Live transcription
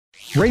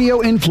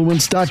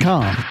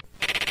RadioInfluence.com.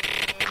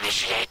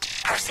 Initiate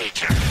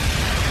procedure.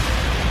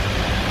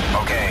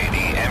 Okay,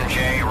 the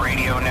MJ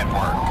Radio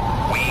Network.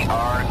 We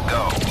are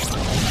go.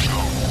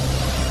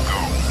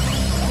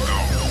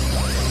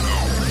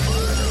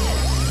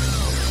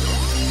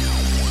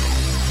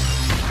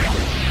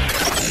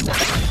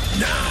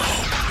 Now,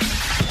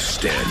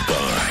 stand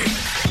by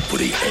for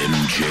the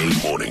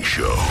MJ Morning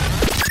Show.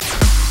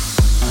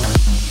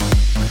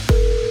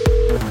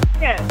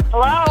 Yes.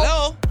 Hello?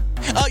 Hello?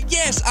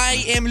 Yes,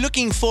 I am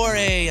looking for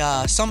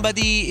a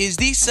somebody. Is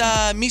this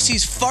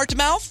Mrs.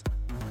 Fartmouth?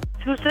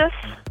 Who's this?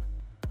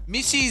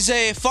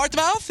 Mrs.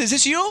 Fartmouth? Is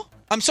this you?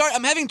 I'm sorry,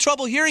 I'm having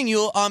trouble hearing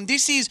you.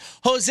 This is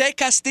Jose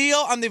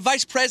Castillo. I'm the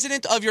vice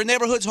president of your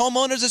neighborhood's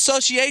homeowners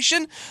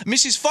association.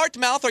 Mrs.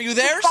 Fartmouth, are you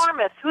there?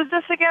 Farmers. Who's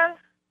this again?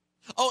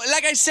 Oh,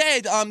 like I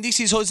said, this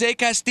is Jose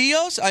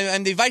Castillo.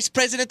 I'm the vice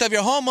president of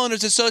your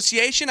homeowners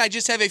association. I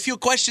just have a few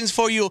questions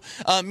for you,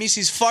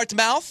 Mrs.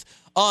 Fartmouth.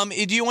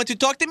 Do you want to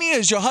talk to me?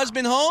 Is your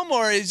husband home,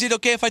 or is it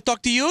okay if I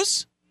talk to you?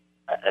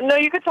 No,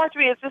 you can talk to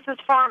me. It's Mrs.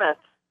 Farmers.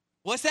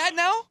 What's that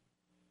now?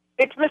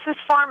 It's Mrs.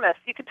 Farmers.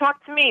 You can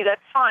talk to me.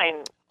 That's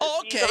fine.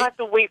 Oh, okay. You don't have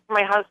to wait for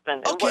my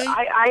husband. Okay.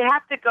 I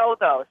have to go,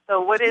 though. So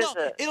what is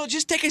it? It'll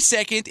just take a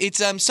second.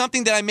 It's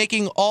something that I'm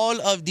making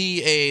all of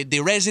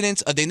the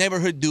residents of the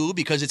neighborhood do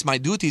because it's my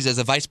duties as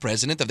a vice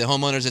president of the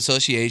homeowners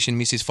association,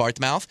 Mrs.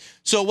 Fartmouth.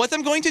 So what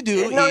I'm going to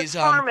do is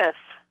Farmers.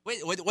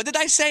 wait, what did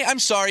I say? I'm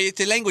sorry. It's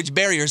the language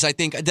barriers, I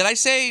think. Did I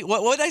say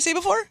what did I say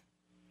before?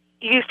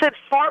 You said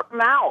fart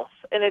mouth,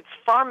 and it's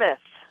Farmers.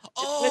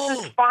 Oh.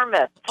 It's Mrs.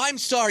 Farmers. I'm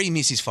sorry,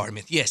 Mrs.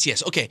 Farmouth.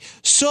 Yes. Okay.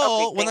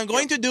 So what I'm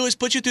going to do is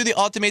put you through the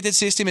automated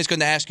system. It's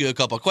going to ask you a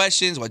couple of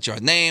questions. What's your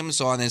name?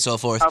 So on and so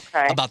forth.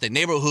 Okay. About the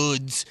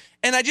neighborhoods.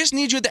 And I just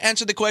need you to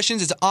answer the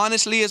questions as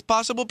honestly as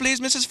possible, please,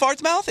 Mrs.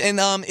 Fartmouth. And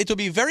it will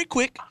be very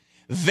quick,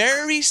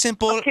 very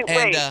simple. Okay,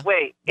 and,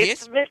 wait.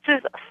 It's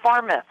Mrs.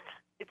 Farmouth.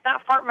 It's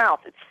not fart mouth.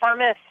 It's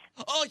Farmouth.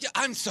 Oh, yeah,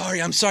 I'm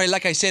sorry.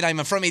 Like I said,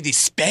 I'm from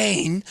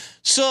Spain,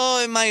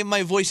 so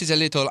my voice is a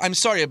little. I'm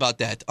sorry about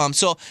that.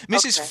 So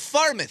Mrs.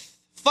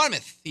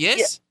 Farmouth,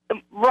 yes? Yeah,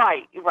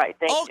 right.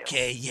 Thank you.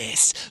 Okay,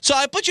 yes. So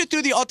I put you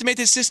through the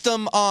automated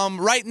system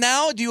right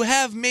now. Do you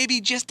have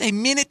maybe just a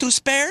minute to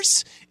spare?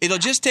 It'll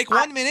just take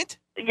 1 minute.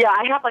 Yeah,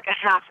 I have like a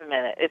half a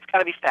minute. It's got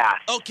to be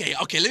fast. Okay.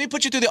 Let me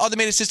put you through the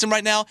automated system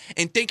right now.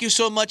 And thank you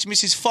so much,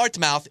 Mrs.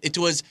 Fartmouth. It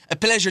was a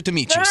pleasure to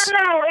meet you.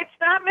 No, it's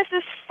not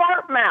Mrs.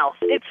 Fartmouth.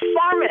 It's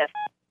Farmouth.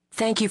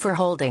 Thank you for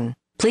holding.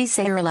 Please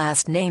say your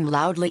last name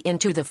loudly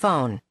into the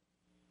phone.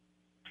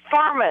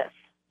 Farmouth.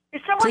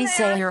 Is someone Please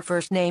there? say your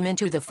first name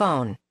into the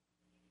phone.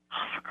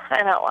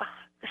 I know.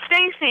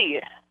 Stacy.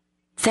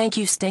 Thank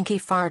you, Stinky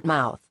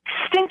Fartmouth.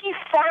 Stinky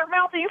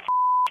Fartmouth? Are you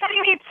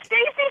kidding me? It's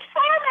Stacy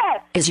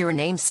Fartmouth. Is your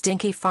name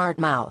Stinky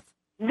Fartmouth?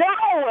 No,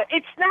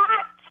 it's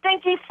not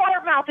Stinky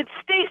Fartmouth. It's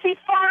Stacy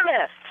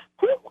Fartmouth.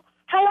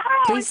 Hello?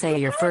 Please say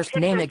your first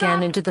name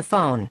again into the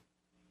phone.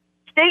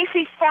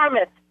 Stacy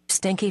Fartmouth.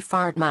 Stinky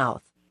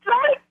Fartmouth.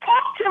 Somebody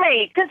talk to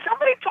me. Can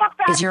somebody talk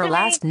back to me? Is your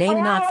last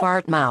name not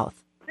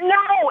Fartmouth?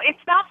 No, it's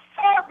not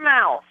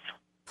Fartmouth.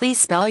 Please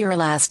spell your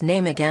last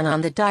name again on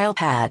the dial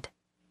pad.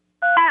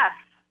 F.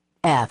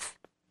 F.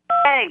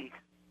 A.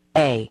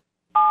 A.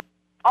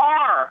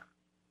 R.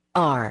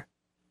 R.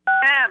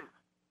 M.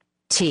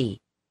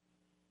 T.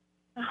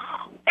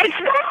 It's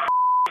not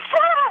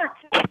fart.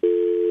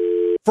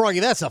 Froggy,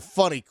 that's a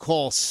funny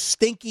call.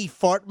 Stinky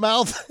fart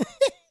mouth.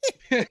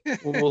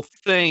 Well,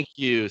 thank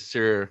you,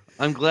 sir.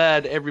 I'm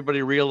glad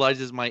everybody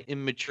realizes my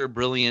immature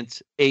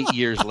brilliance 8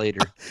 years later.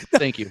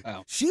 Thank you.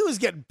 She was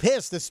getting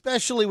pissed,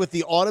 especially with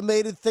the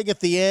automated thing at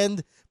the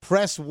end.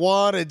 Press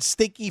 1 and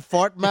stinky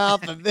fart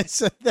mouth and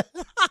this and that.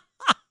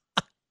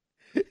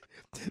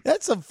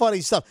 That's some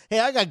funny stuff. Hey,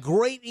 I got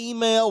great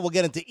email. We'll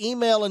get into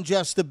email in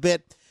just a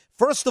bit.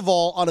 First of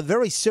all, on a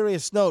very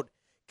serious note,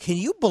 can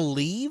you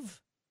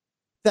believe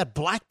that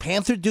Black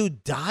Panther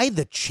dude died?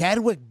 That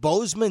Chadwick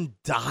Boseman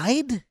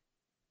died?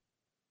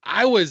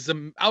 I was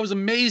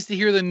amazed to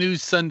hear the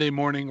news Sunday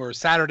morning or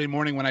Saturday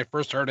morning when I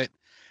first heard it.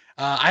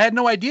 I had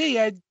no idea he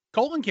had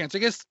colon cancer.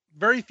 I guess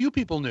very few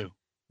people knew.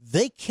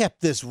 They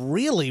kept this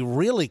really,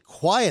 really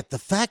quiet. The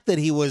fact that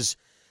he was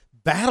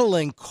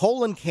battling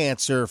colon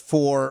cancer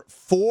for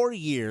 4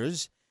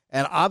 years,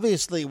 and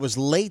obviously it was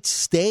late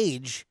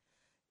stage,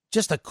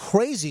 just a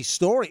crazy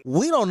story.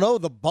 We don't know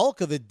the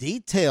bulk of the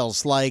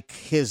details, like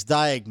his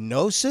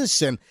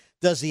diagnosis and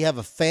does he have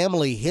a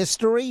family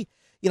history?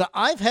 You know,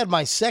 I've had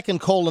my second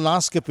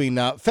colonoscopy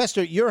now.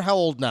 Fester, you're how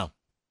old now?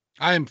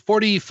 I am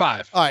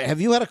 45. All right. Have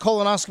you had a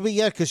colonoscopy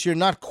yet? Because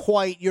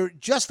you're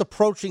just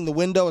approaching the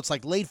window. It's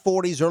like late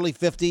 40s, early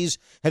 50s.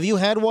 Have you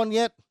had one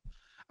yet?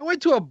 I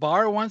went to a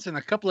bar once and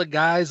a couple of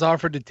guys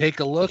offered to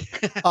take a look.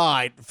 All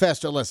right,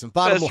 Fester, listen.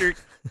 Bottom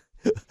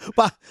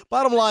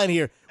line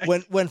here,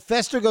 when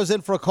Fester goes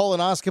in for a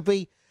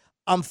colonoscopy,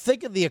 I'm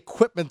thinking the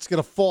equipment's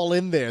going to fall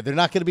in there. They're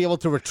not going to be able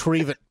to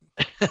retrieve it.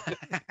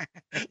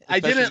 I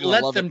didn't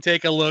let them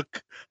take a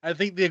look. I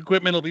think the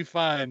equipment will be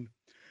fine.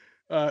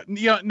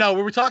 No,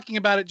 we were talking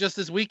about it just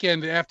this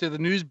weekend after the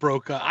news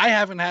broke. I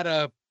haven't had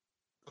a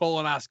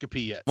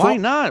colonoscopy yet. Why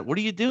not? What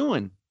are you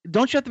doing?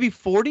 Don't you have to be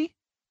 40?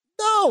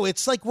 No,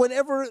 it's like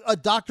whenever a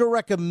doctor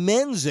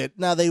recommends it.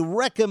 Now, they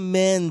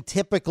recommend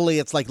typically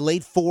it's like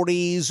late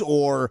 40s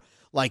or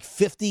like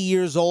 50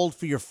 years old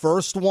for your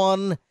first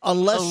one,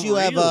 unless you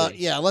have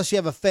unless you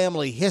have a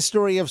family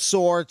history of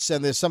sorts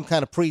and there's some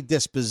kind of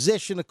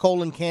predisposition to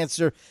colon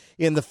cancer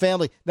in the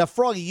family. Now,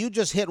 Froggy, you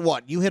just hit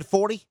what? You hit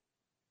 40?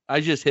 I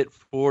just hit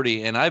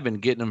 40, and I've been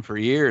getting them for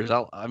years.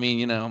 I mean,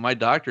 you know, my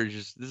doctor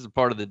this is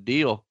part of the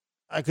deal.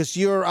 Because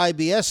your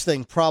IBS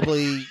thing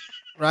probably,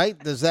 right?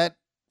 Does that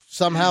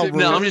somehow?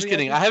 No, I'm just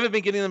kidding. I haven't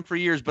been getting them for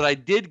years, but I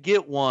did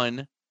get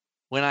one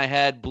when I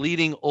had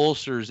bleeding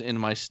ulcers in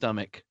my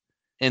stomach,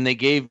 and they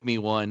gave me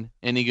one,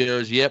 and he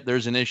goes, yep,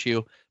 there's an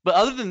issue. But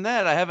other than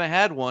that, I haven't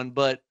had one.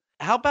 But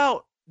how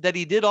about that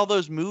he did all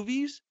those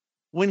movies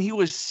when he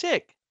was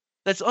sick?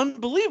 That's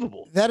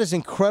unbelievable. That is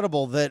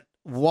incredible that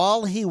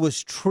while he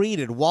was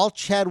treated, while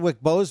Chadwick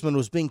Boseman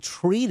was being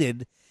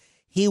treated,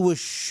 he was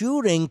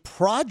shooting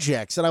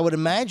projects, and I would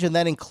imagine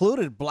that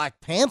included Black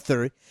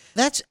Panther.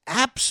 That's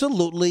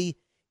absolutely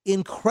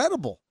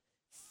incredible.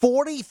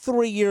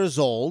 43 years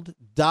old,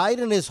 died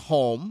in his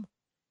home,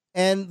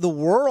 and the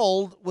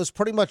world was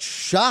pretty much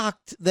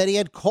shocked that he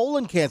had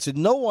colon cancer.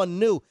 No one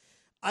knew.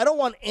 I don't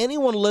want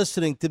anyone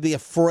listening to be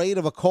afraid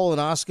of a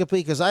colonoscopy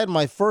because I had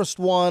my first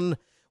one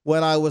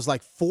when I was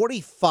like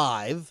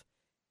 45.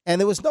 And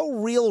there was no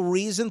real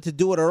reason to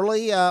do it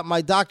early.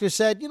 My doctor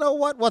said, you know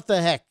what the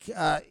heck?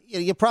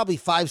 You're probably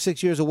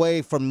 5-6 years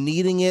away from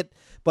needing it.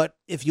 But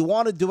if you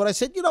want to do it, I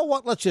said, you know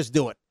what? Let's just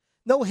do it.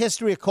 No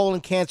history of colon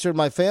cancer in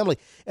my family.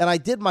 And I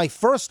did my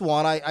first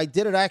one. I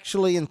did it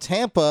actually in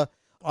Tampa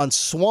on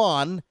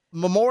Swan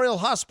Memorial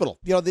Hospital.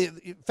 You know,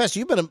 Fester,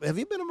 have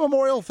you been to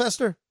Memorial,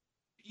 Fester?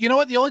 You know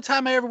what? The only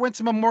time I ever went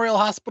to Memorial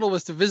Hospital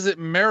was to visit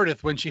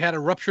Meredith when she had a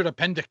ruptured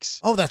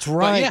appendix. Oh, that's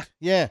right.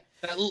 Yeah.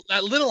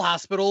 That little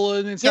hospital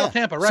in South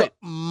Tampa, right? So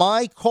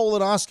my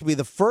colonoscopy,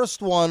 the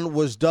first one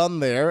was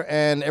done there,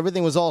 and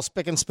everything was all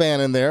spick and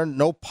span in there.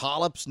 No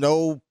polyps,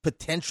 no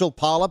potential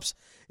polyps.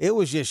 It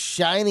was just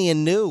shiny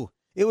and new.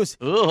 It was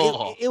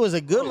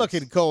a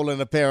good-looking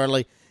colon,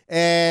 apparently.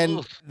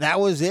 And that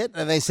was it.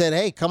 And they said,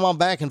 hey, come on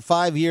back in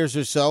 5 years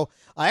or so.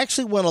 I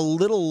actually went a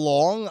little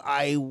long.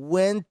 I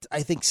went,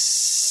 I think,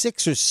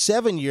 6 or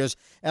 7 years,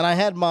 and I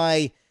had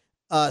my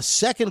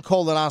second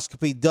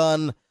colonoscopy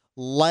done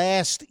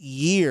last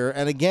year.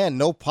 And again,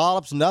 no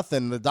polyps,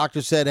 nothing. The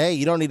doctor said, hey,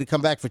 you don't need to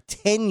come back for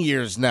 10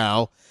 years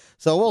now.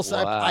 So we'll say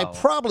I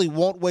probably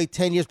won't wait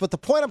 10 years. But the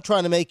point I'm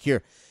trying to make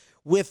here,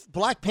 with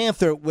Black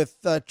Panther, with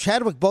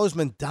Chadwick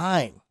Boseman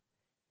dying,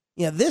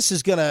 this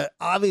is going to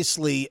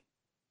obviously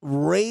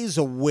raise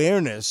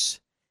awareness.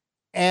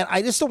 And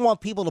I just don't want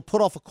people to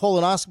put off a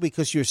colonoscopy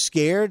because you're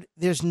scared.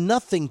 There's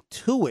nothing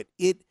to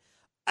it.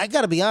 I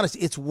got to be honest,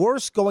 it's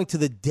worse going to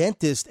the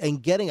dentist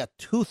and getting a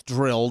tooth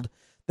drilled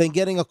than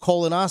getting a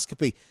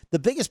colonoscopy. The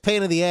biggest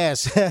pain in the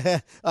ass,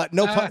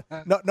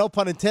 no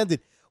pun intended,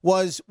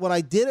 was when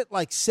I did it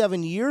like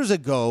 7 years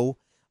ago.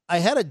 I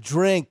had to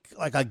drink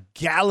like a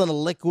gallon of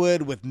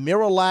liquid with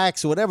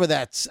Miralax or whatever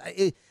that's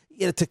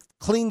to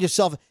clean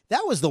yourself.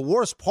 That was the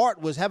worst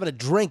part, was having to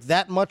drink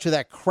that much of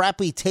that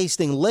crappy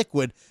tasting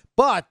liquid.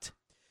 But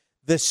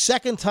the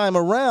second time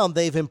around,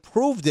 they've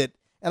improved it.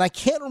 And I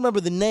can't remember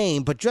the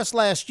name, but just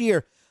last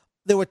year,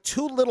 there were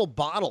 2 little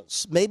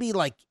bottles, maybe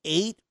like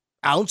 8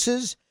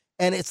 ounces.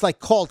 And it's like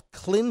called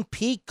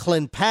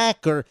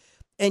ClinPack,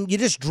 and you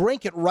just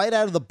drink it right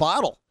out of the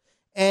bottle.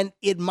 And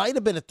it might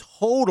have been a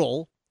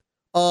total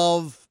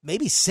of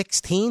maybe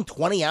 16,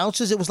 20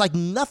 ounces. It was like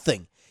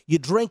nothing. You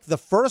drink the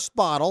first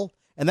bottle,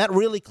 and that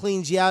really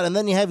cleans you out. And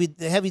then you have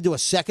you do a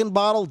second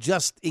bottle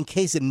just in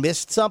case it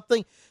missed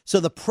something. So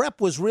the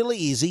prep was really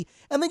easy.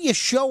 And then you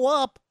show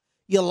up,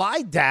 you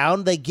lie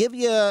down, they give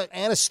you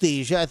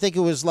anesthesia. I think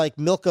it was like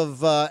milk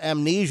of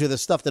amnesia, the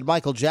stuff that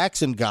Michael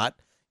Jackson got.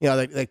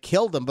 They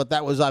killed him, but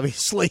that was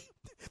obviously,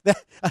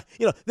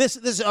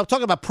 this. I'm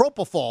talking about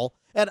propofol,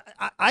 and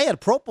I had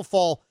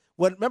propofol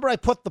remember I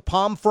put the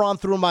Palmfron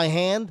through my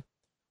hand?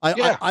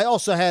 I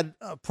also had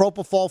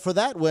propofol for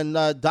that when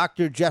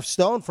Dr. Jeff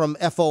Stone from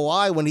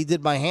FOI, when he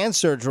did my hand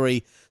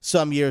surgery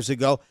some years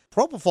ago.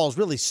 Propofol is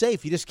really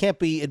safe. You just can't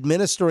be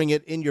administering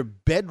it in your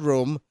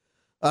bedroom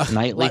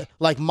nightly,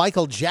 like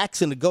Michael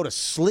Jackson to go to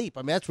sleep.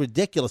 I mean, that's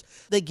ridiculous.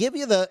 They give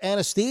you the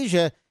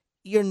anesthesia,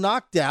 you're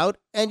knocked out,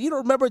 and you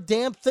don't remember a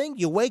damn thing.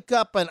 You wake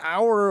up an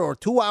hour or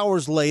 2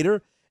 hours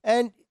later,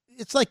 and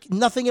it's like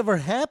nothing ever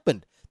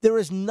happened. There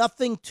is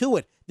nothing to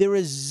it. There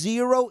is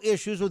zero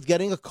issues with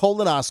getting a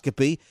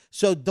colonoscopy,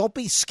 so don't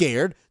be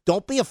scared.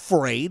 Don't be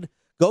afraid.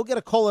 Go get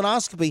a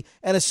colonoscopy,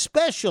 and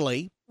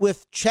especially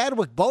with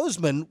Chadwick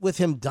Boseman, with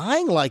him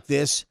dying like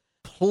this,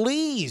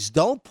 please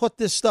don't put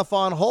this stuff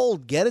on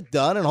hold. Get it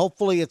done, and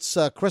hopefully it's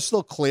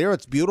crystal clear,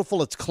 it's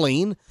beautiful, it's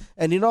clean,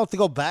 and you don't have to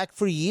go back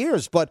for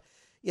years. But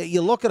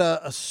you look at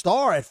a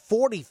star at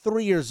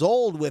 43 years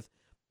old with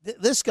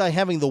this guy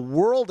having the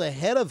world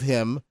ahead of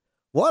him.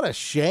 What a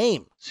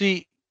shame.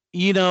 See,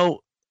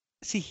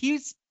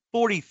 he's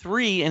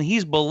 43 and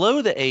he's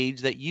below the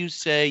age that you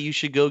say you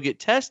should go get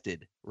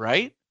tested.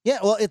 right? Yeah,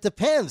 well, it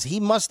depends. He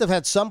must have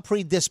had some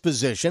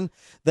predisposition.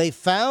 They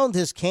found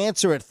his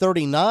cancer at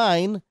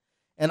 39.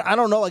 And I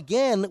don't know,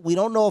 again, we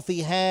don't know if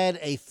he had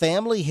a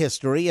family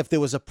history, if there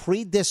was a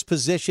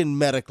predisposition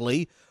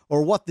medically,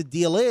 or what the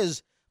deal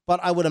is. But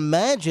I would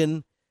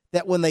imagine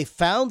that when they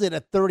found it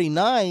at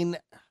 39,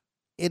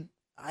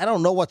 I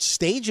don't know what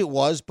stage it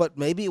was, but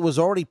maybe it was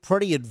already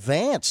pretty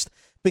advanced.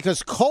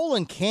 Because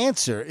colon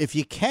cancer, if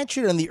you catch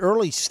it in the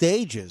early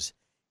stages,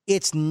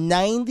 it's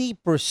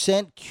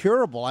 90%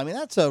 curable. I mean,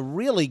 that's a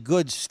really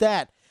good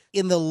stat.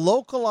 In the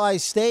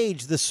localized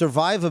stage, the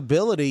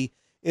survivability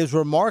is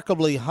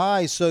remarkably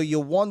high. So you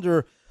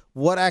wonder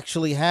what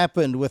actually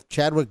happened with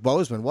Chadwick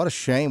Boseman. What a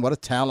shame. What a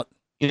talent.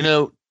 You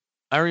know,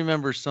 I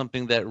remember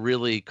something that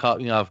really caught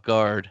me off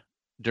guard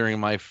during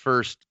my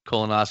first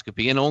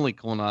colonoscopy and only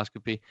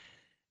colonoscopy.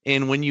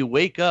 And when you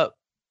wake up,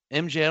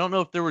 MJ, I don't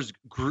know if there was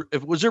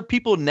there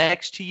people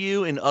next to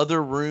you in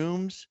other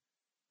rooms,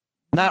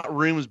 not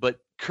rooms, but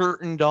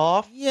curtained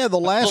off. Yeah, the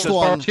last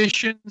one.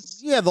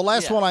 Partitions. Yeah, the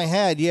last one I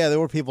had. Yeah, there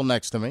were people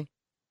next to me.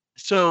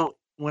 So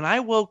when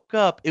I woke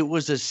up, it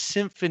was a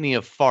symphony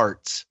of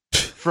farts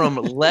from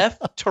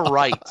left to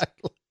right.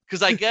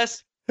 Because I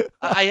guess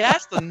I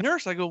asked the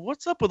nurse, I go,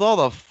 what's up with all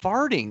the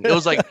farting? It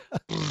was like,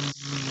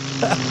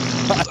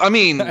 I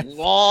mean,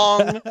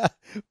 long,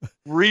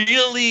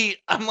 really.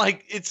 I'm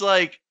like, it's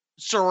like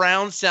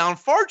surround sound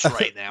farts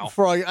right now.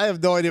 Frog, I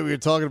have no idea what you're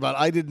talking about.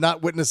 I did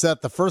not witness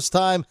that the first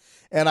time,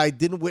 and I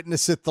didn't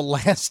witness it the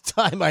last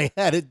time I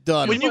had it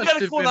done. When you got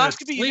a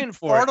colonoscopy, you didn't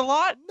fart a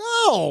lot?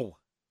 No.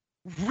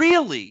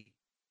 Really?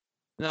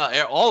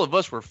 No, all of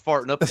us were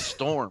farting up a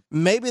storm.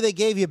 Maybe they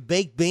gave you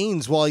baked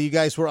beans while you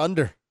guys were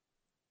under.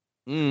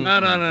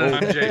 No,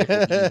 Jay.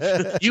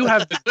 You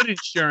have the good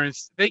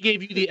insurance. They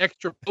gave you the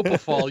extra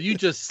propofol. You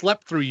just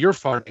slept through your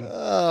farting.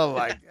 Oh,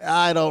 my.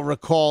 I don't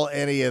recall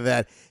any of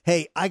that.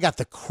 Hey, I got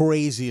the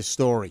craziest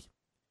story.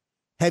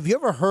 Have you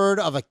ever heard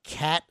of a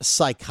cat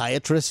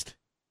psychiatrist?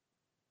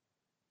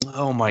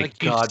 Oh, my Like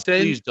God.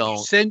 Please don't.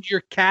 You send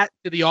your cat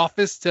to the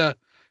office to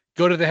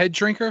go to the head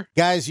drinker?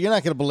 Guys, you're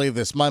not going to believe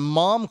this. My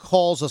mom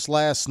calls us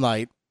last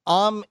night.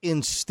 I'm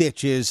in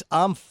stitches.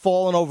 I'm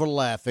falling over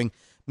laughing.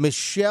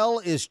 Michelle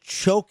is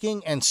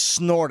choking and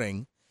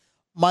snorting.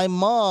 My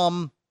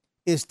mom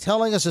is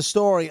telling us a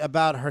story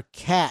about her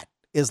cat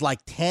is like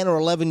 10 or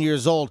 11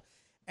 years old.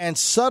 And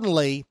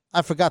suddenly,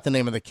 I forgot the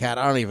name of the cat.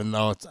 I don't even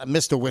know. It's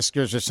Mr.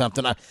 Whiskers or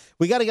something.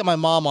 We got to get my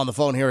mom on the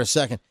phone here in a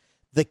second.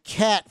 The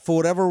cat, for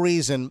whatever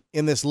reason,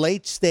 in this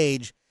late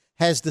stage,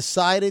 has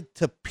decided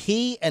to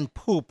pee and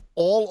poop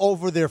all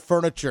over their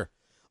furniture.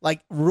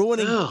 Like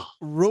ruining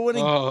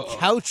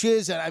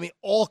couches and, I mean,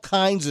 all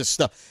kinds of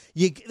stuff.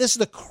 This is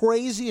the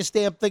craziest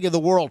damn thing in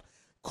the world.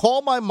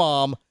 Call my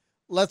mom.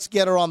 Let's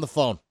get her on the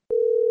phone.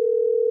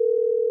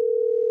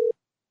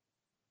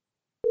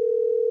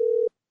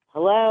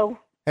 Hello?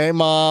 Hey,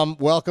 Mom.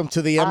 Welcome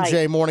to the Hi.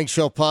 MJ Morning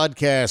Show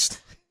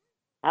podcast.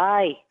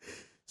 Hi.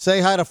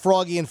 Say hi to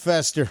Froggy and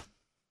Fester.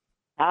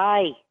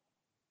 Hi.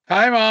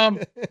 Hi,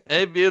 Mom.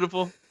 Hey,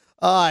 beautiful.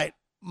 All right.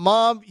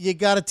 Mom, you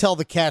got to tell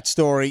the cat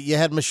story. You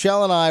had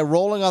Michelle and I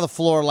rolling on the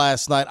floor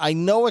last night. I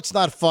know it's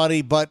not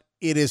funny, but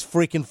it is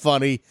freaking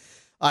funny.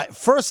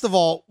 First of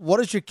all, what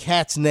is your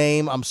cat's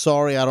name? I'm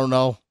sorry, I don't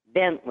know.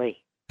 Bentley.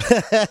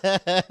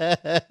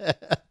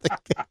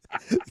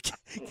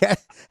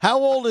 How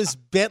old is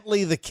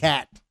Bentley the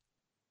cat?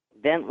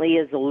 Bentley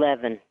is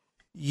 11.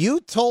 You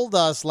told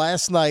us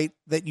last night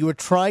that you were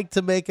trying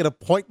to make an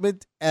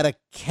appointment at a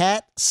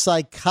cat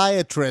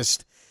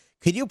psychiatrist.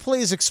 Could you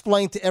please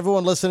explain to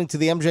everyone listening to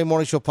the MJ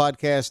Morning Show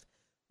podcast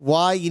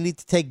why you need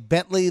to take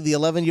Bentley, the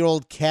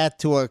 11-year-old cat,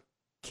 to a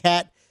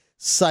cat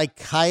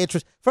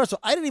psychiatrist? First of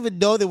all, I didn't even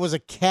know there was a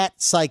cat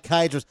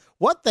psychiatrist.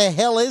 What the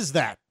hell is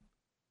that?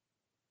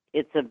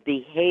 It's a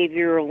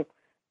behavioral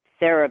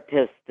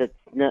therapist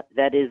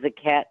that is a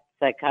cat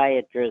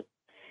psychiatrist,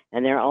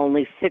 and there are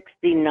only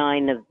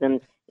 69 of them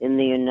in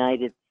the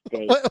United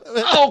States.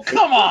 Oh,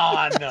 come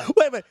on.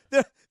 Wait a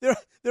minute.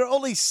 There are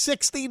only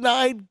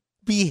 69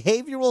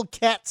 behavioral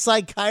cat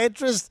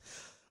psychiatrists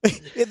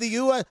in the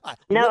U.S.?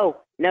 No,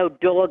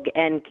 dog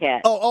and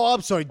cat. Oh,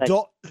 I'm sorry.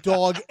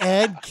 Dog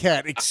and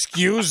cat.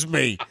 Excuse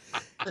me.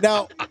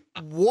 Now,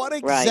 what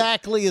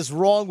exactly is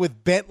wrong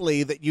with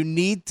Bentley that you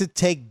need to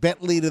take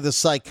Bentley to the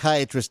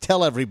psychiatrist?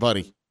 Tell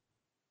everybody.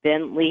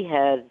 Bentley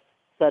has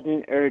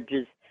sudden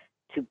urges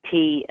to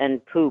pee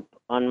and poop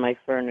on my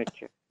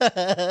furniture.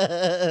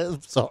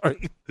 I'm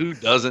sorry. Who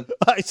doesn't?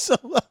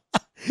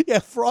 Yeah,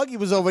 Froggy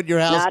was over at your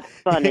house. Not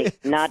funny.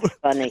 Not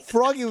funny.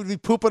 Froggy would be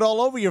pooping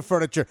all over your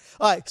furniture.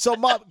 All right, so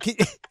Mom,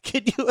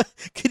 can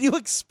you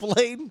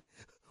explain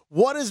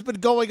what has been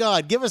going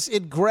on? Give us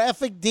in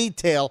graphic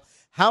detail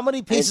how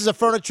many pieces of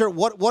furniture.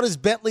 What is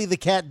Bentley the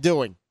cat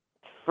doing?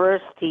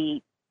 First,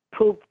 he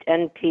pooped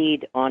and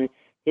peed on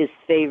his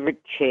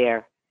favorite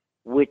chair,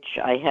 which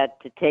I had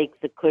to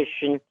take the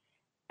cushion,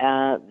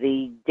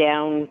 the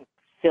down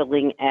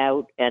filling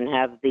out, and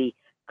have the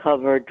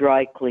cover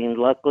dry cleaned.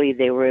 Luckily,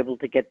 they were able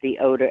to get the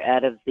odor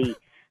out of the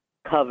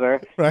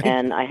cover, Right.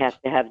 and I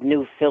have to have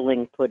new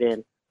filling put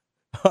in.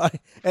 All right.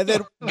 And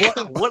then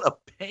What a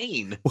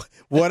pain.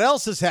 what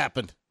else has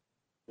happened?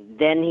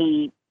 Then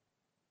he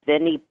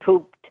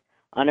pooped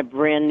on a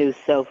brand new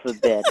sofa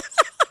bed.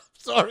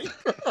 Sorry.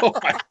 Oh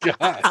my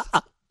God.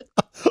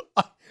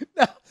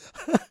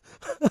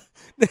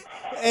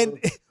 And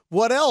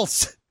what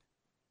else?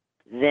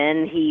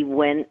 Then he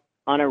went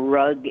on a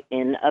rug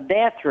in a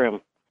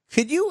bathroom.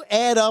 Could you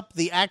add up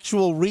the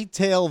actual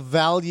retail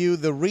value,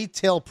 the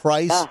retail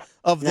price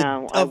of the?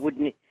 No, I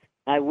wouldn't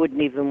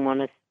even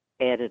want to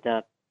add it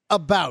up.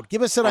 About.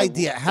 Give us an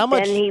idea. How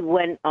much? Then he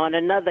went on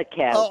another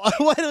couch. Oh,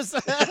 wait a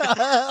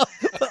second.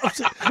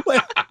 Wait,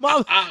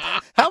 Mom.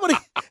 How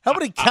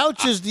many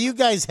couches do you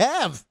guys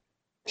have?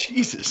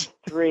 Jesus.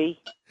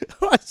 3.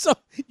 So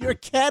your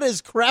cat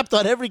is crapped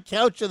on every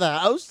couch in the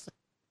house?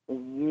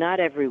 Not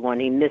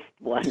everyone. He missed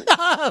one.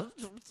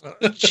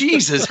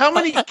 Jesus, how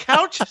many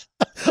couches?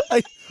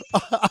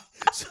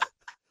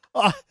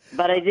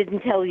 But I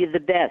didn't tell you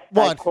the best.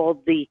 What? I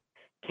called the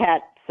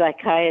cat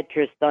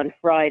psychiatrist on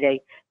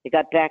Friday. They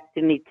got back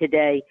to me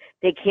today.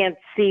 They can't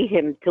see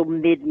him till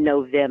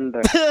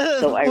mid-November.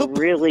 So I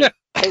really And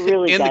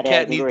got the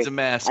cat angry. needs a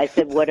mask. I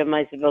said, "What am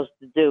I supposed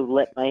to do?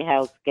 Let my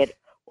house get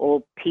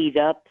all peed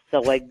up?"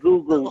 So I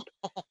googled,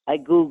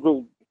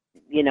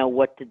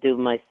 what to do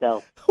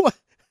myself. What?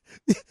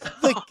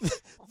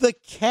 The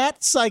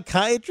cat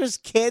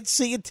psychiatrist can't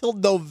see until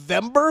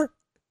November?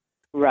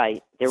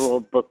 Right, they're all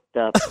booked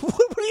up.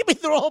 What do you mean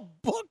they're all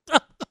booked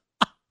up?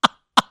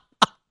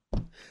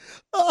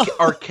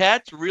 Are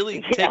cats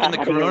really taking the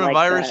how do you like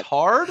coronavirus that?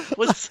 hard?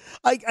 What's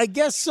I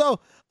guess so.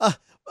 All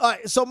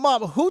right, so,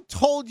 Mom, who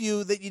told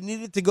you that you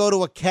needed to go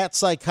to a cat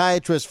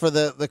psychiatrist for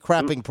the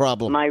crapping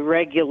problem? My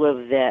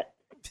regular vet.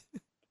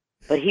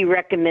 But he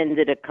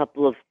recommended a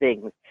couple of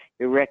things.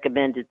 He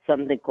recommended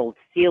something called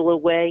Seal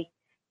Away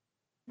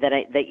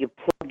that you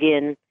plug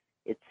in.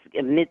 It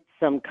emits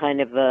some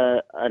kind of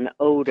an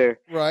odor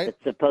Right.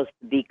 that's supposed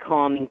to be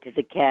calming to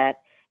the cat,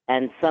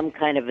 and some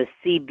kind of a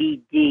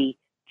CBD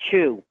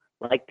chew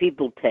like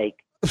people take.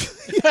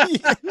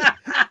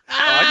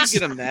 I can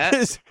get him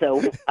that.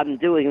 So I'm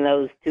doing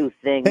those 2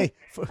 things. Hey,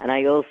 And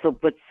I also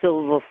put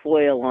silver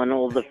foil on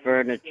all the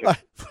furniture.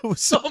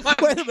 So,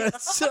 wait a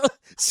minute. So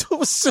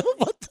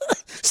what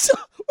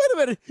wait a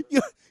minute.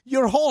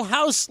 Your whole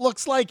house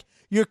looks like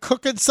you're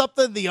cooking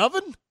something in the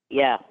oven?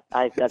 Yeah,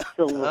 I've got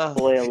silver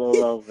foil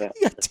all over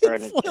You got the tin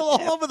furniture. foil all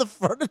now. over the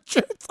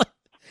furniture.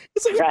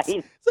 It's like Right.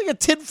 it's like a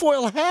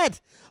tinfoil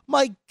hat.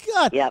 My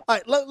God. Yep. All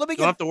right, let me Don't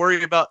get have to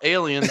worry about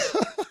aliens.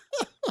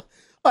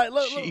 all right,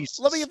 let Jesus.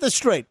 me get this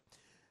straight.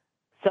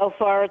 So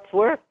far, it's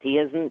worked. He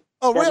hasn't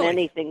Oh, done really?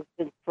 anything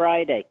since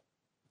Friday.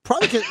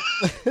 Probably 'cause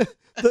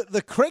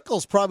the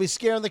crinkle's probably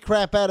scaring the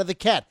crap out of the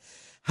cat.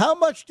 How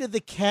much did the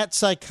cat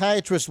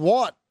psychiatrist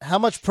want? How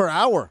much per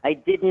hour? I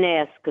didn't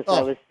ask because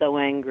I Oh. was so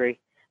angry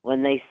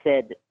when they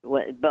said,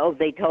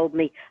 they told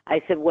me.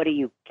 I said, "What are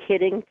you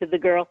kidding?" to the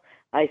girl.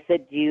 I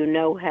said, "Do you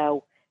know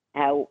how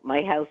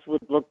my house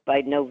would look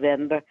by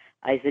November?"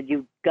 I said,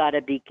 "You've got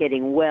to be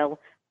kidding." Well,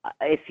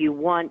 if you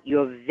want,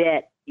 your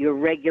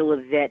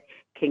regular vet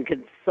can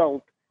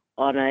consult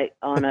on a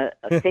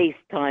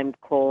FaceTime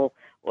call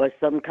or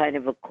some kind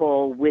of a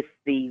call with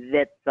the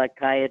vet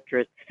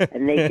psychiatrist,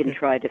 and they can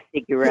try to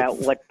figure out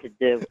what to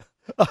do.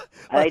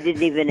 I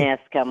didn't even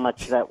ask how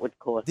much that would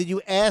cost. Did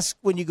you ask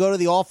when you go to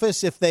the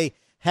office if they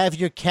have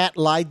your cat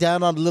lie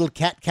down on a little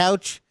cat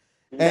couch?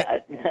 No,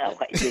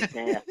 I didn't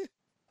ask.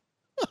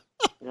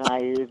 No, I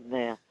didn't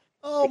ask.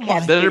 Oh The my!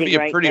 cat's Better sitting be a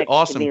right pretty next to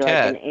awesome me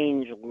cat. like an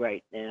angel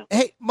right now.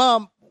 Hey,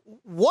 Mom,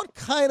 what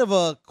kind of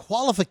a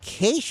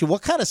qualification?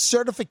 What kind of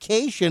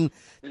certification?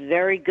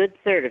 Very good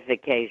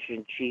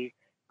certification. She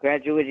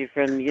graduated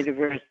from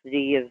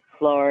University of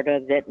Florida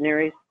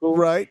Veterinary School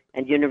Right.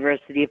 and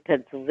University of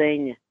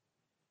Pennsylvania.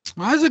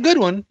 Well, that's a good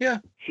one. Yeah.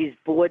 She's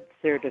board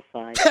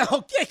certified.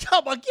 Okay,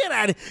 come on, get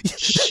out of here.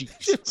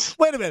 Jesus.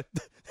 Wait a minute.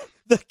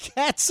 The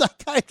cat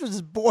psychiatrist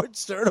is board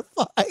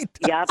certified.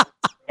 Yep,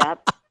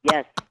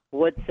 yes,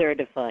 board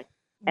certified.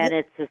 And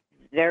it's a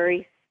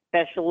very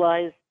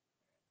specialized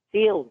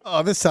field.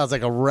 Oh, this sounds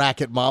like a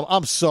racket, Mom.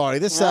 I'm sorry.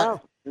 This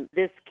Well,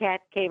 this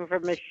cat came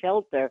from a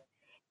shelter,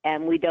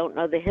 and we don't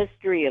know the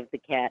history of the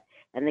cat.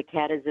 And the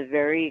cat is a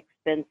very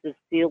expensive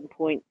Seal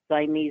Point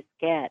Siamese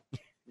cat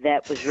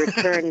that was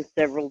returned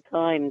several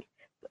times,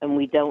 and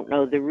we don't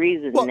know the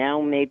reason. Well, now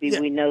maybe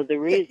yeah, we know the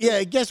reason.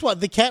 Yeah, guess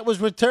what? The cat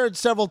was returned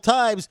several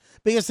times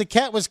because the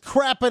cat was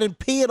crapping and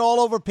peeing all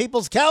over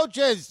people's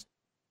couches.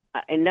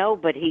 I know,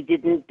 but he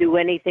didn't do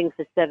anything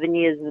for 7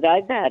 years that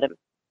I've had him.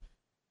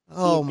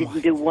 Oh, He my.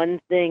 didn't do one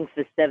thing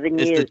for 7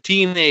 It's years. the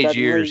teenage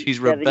Suddenly, years. He's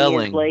 7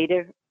 rebelling. Years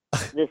later,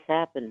 this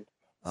happened.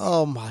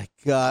 Oh, my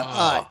God.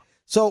 All right.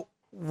 So,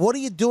 what are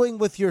you doing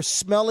with your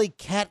smelly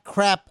cat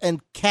crap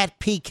and cat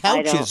pee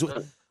couches?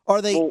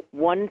 Are they. Well,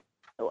 one,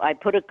 I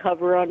put a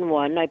cover on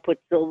one. I put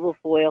silver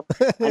foil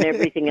on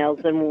everything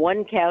else, and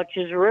one couch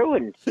is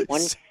ruined.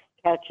 One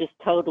couch is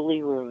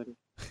totally ruined.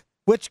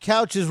 Which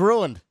couch is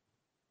ruined?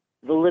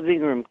 The living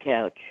room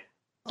couch.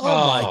 Oh,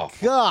 my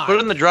God. Put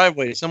it in the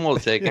driveway. Someone will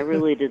take I it.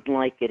 really didn't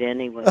like it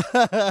anyway.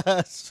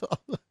 So,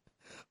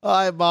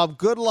 All right, Mom.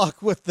 Good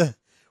luck with the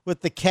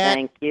cat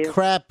Thank you.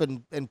 crap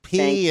and pee,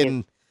 Thank you.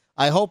 and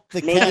I hope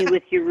the Maybe cat.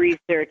 with your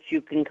research,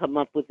 you can come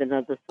up with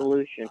another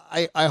solution.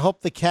 I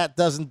hope the cat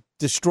doesn't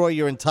destroy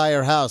your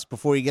entire house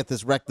before you get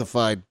this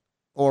rectified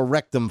or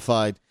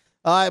rectified.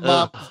 All right,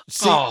 Mom.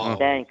 Oh.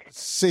 Thanks.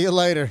 See you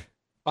later.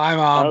 Bye,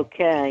 Mom.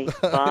 Okay.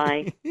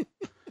 Bye.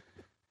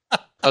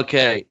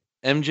 Okay,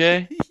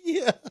 MJ,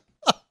 Yeah.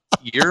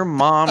 your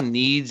mom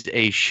needs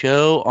a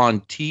show on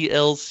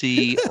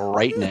TLC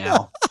right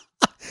now.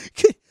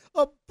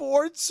 A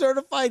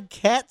board-certified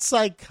cat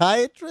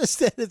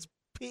psychiatrist and it's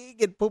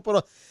peeing and pooping.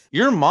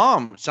 Your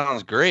mom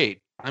sounds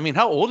great. I mean,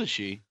 how old is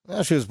she?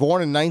 Well, she was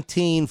born in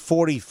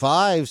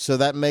 1945, so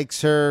that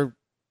makes her,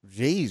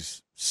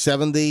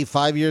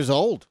 75 years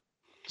old.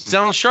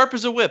 Sounds sharp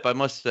as a whip, I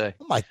must say.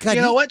 Oh, my God.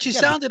 You know what? She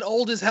gotta- sounded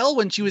old as hell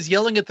when she was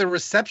yelling at the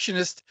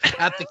receptionist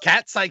at the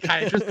cat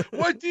psychiatrist.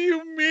 What do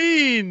you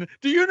mean?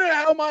 Do you know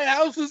how my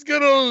house is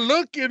going to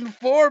look in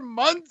 4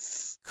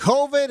 months?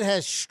 COVID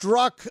has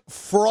struck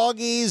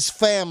Froggy's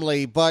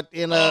family, but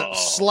in a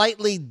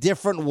slightly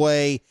different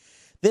way.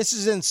 This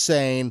is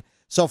insane.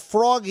 So,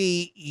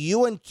 Froggy,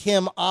 you and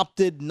Kim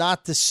opted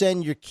not to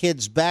send your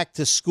kids back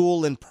to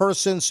school in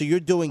person, so you're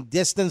doing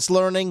distance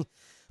learning.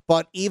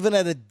 But even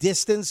at a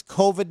distance,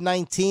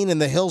 COVID-19 in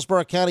the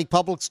Hillsborough County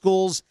Public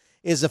Schools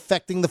is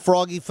affecting the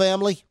Froggy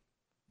family?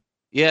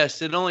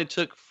 Yes, it only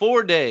took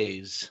 4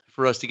 days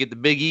for us to get the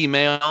big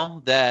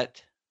email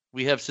that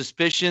we have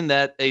suspicion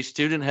that a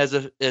student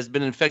has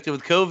been infected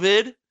with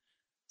COVID.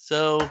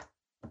 So,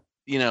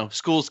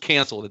 school's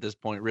canceled at this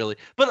point, really.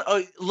 But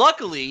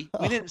luckily,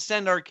 we didn't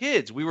send our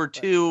kids. We were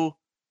too,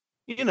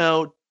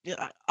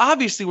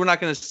 obviously we're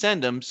not going to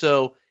send them.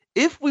 So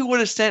if we would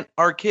have sent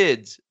our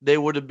kids, they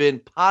would have been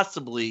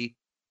possibly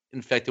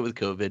infected with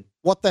COVID.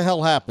 What the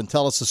hell happened?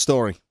 Tell us the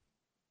story.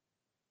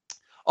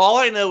 All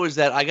I know is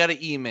that I got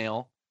an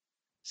email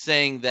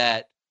saying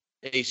that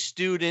a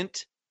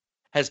student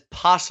has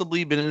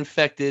possibly been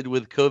infected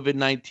with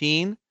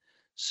COVID-19.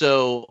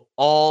 So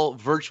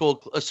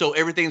so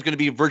everything's going to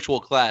be virtual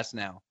class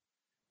now.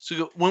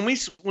 So when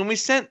we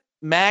sent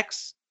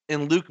Max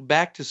and Luke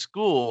back to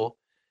school,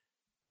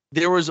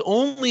 there was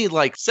only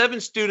like 7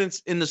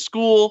 students in the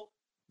school.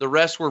 The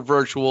rest were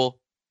virtual.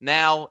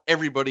 Now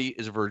everybody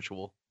is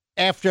virtual.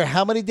 After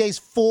how many days?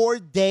 4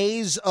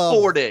 days of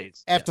 4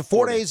 days. After Yeah,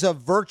 4 days of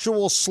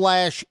virtual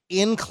 /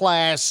 in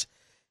class,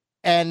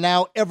 and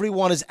now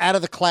everyone is out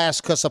of the class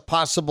because a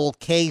possible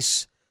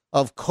case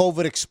of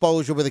COVID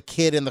exposure with a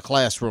kid in the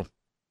classroom.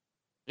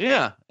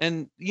 Yeah,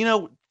 and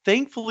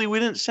thankfully we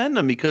didn't send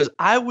them because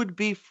I would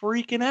be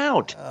freaking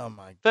out. Oh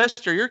my!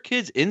 Fester, your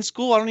kid's in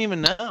school? I don't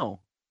even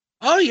know.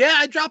 Oh, yeah.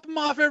 I drop them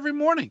off every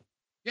morning.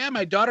 Yeah,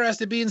 my daughter has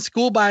to be in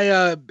school by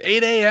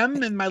 8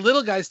 a.m. and my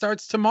little guy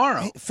starts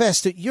tomorrow. Hey,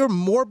 Fester, you're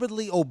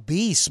morbidly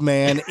obese,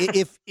 man.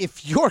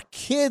 if your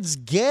kids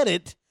get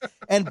it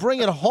and bring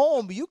it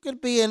home, you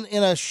could be in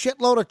a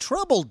shitload of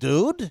trouble,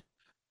 dude.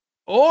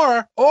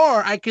 Or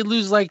I could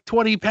lose like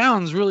 20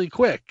 pounds really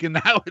quick, and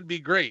that would be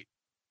great.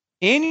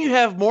 And you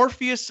have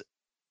Morpheus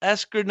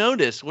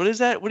ascenotus. What is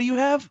that? What do you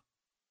have?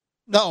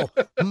 No,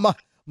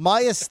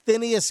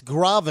 myasthenia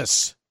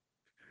gravis.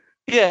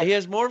 Yeah, he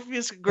has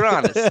Morpheus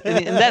gravis,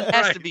 and that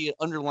has Right. to be an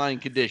underlying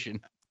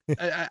condition.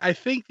 I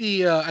think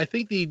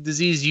the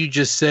disease you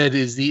just said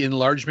is the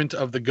enlargement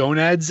of the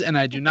gonads, and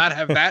I do not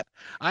have that.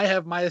 I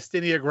have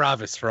myasthenia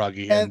gravis,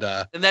 Froggy, and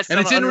And that's And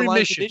not it's an in underlying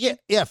remission. condition?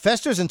 Yeah.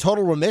 Fester's in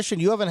total remission.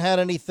 You haven't had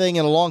anything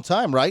in a long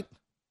time, right?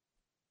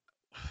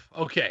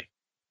 okay.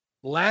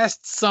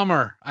 Last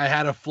summer I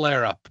had a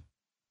flare up,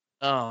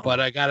 Oh, but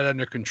I got it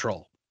under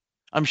control.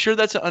 I'm sure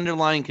that's an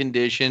underlying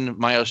condition,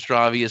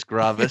 myasthenia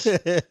gravis,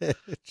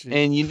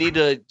 and you need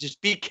to just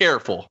be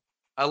careful.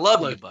 I love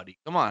you, Look. buddy.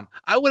 Come on.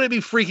 I wouldn't be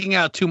freaking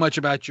out too much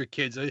about your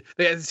kids.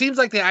 It seems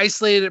like they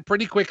isolated it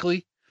pretty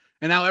quickly,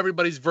 and now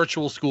everybody's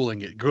virtual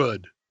schooling it.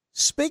 Good.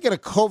 Speaking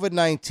of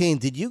COVID-19,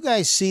 did you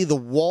guys see the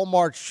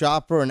Walmart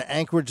shopper in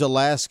Anchorage,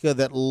 Alaska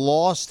that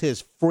lost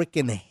his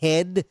freaking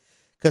head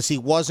because he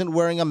wasn't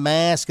wearing a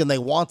mask and they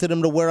wanted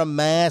him to wear a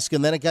mask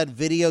and then it got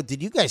video?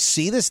 Did you guys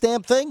see this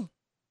damn thing?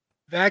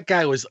 That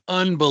guy was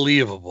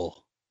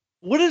unbelievable.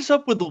 What is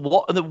up with the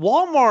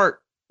Walmart?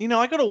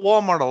 I go to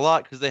Walmart a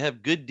lot because they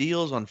have good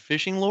deals on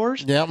fishing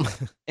lures. Yep.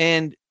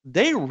 And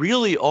they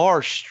really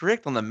are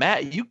strict on the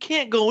mask. You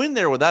can't go in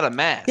there without a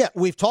mask. Yeah,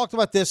 we've talked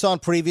about this on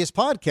previous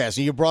podcasts,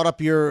 and you brought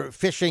up your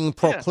fishing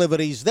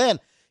proclivities then.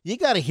 You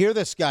got to hear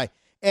this guy.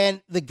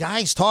 And the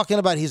guy's talking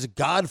about he's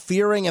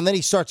God-fearing, and then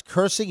he starts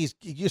cursing.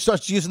 He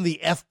starts using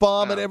the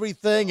F-bomb and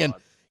everything, and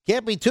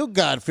can't be too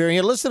God-fearing.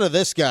 Here, listen to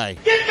this guy.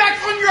 Get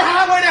back on your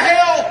highway to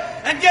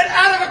hell and get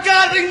out of a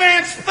godly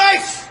man's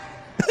face!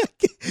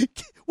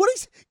 What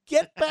is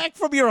get back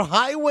from your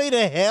highway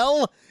to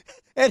hell?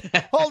 And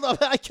hold on,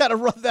 I gotta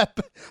run that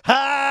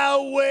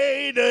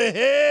highway to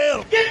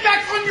hell. Get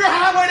back on your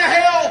highway to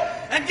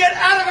hell and get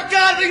out of a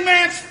godly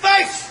man's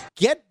face!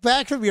 Get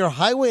back from your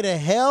highway to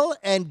hell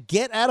and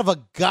get out of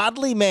a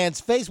godly man's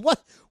face.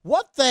 What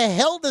the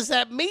hell does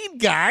that mean,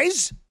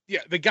 guys?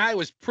 Yeah, the guy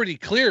was pretty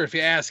clear, if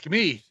you ask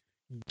me.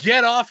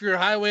 Get off your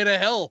highway to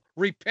hell.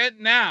 Repent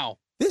now.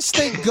 This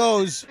thing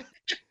goes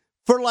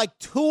for like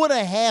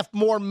 2.5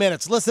 more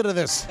minutes. Listen to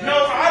this.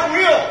 No, I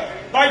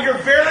will. By your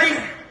very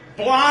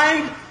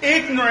blind,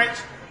 ignorant,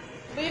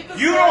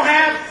 you don't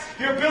have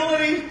the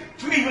ability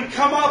to even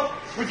come up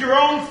with your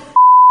own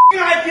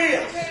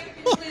ideas.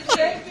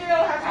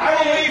 I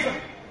will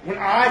leave when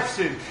I've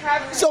sinned.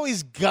 So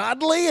he's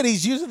godly and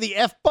he's using the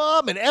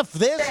F-bomb and F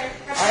this?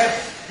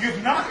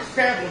 You've not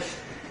established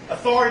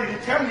authority to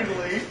tell me to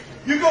leave.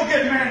 You go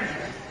get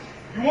management.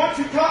 You want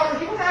to talk?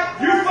 You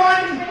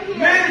find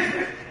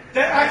management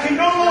that I can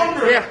no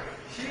longer. Yeah.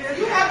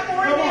 You have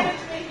foreign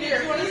management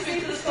here. You want to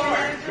speak to the store?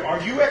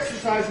 Are you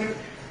exercising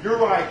your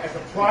right as a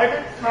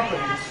private company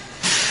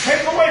to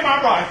take away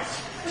my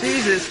rights?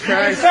 Jesus You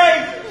can Christ.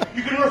 say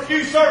you can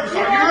refuse service.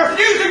 Are you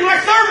refusing my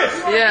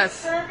service?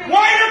 Yes.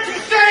 Why don't you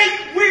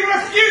say we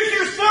refuse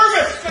your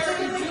service?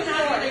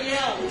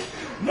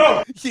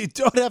 No. You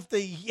don't have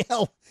to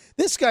yell.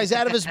 This guy's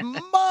out of his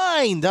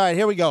mind. All right,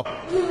 here we go.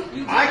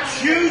 I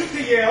choose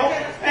to yell,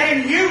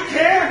 and you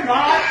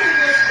cannot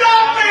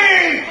stop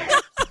me!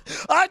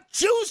 I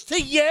choose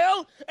to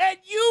yell, and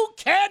you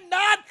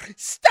cannot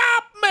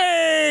stop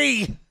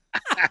me!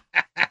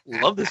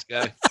 Love this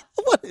guy.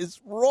 What is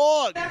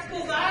wrong?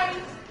 Bye.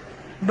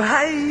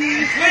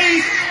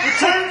 Please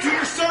return to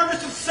your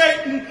service of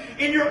Satan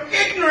in your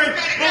ignorant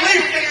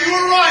belief that you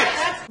are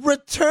right.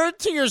 Return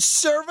to your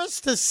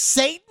service to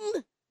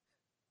Satan?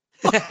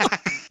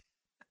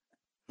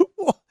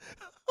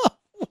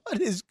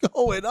 What is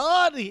going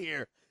on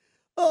here?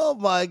 Oh,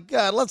 my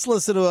God. Let's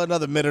listen to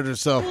another minute or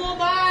so.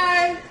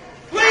 Bye.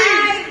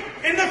 Please,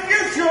 in the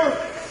future,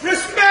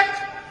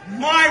 respect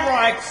my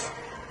rights.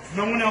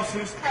 No one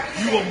else's.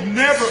 You will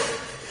never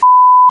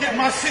get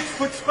my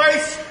 6-foot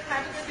space.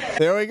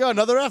 There we go.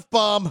 Another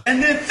F-bomb.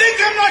 And then think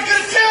I'm not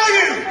going to tell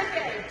you.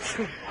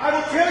 I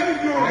will tell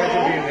you you're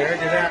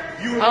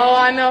wrong. You were Oh,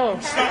 I know.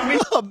 Stop me.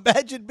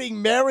 Imagine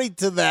being married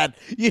to that.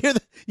 You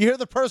hear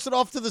the person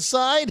off to the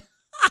side?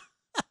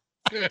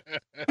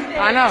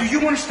 I know. Do you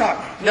want to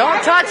stop me?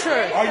 Don't touch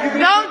her. Are you gonna-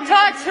 Don't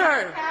touch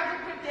her.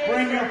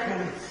 Bring your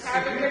police.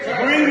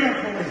 Bring your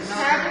police.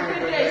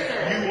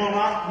 You will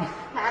not.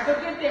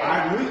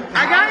 I will.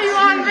 I got you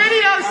on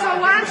video, so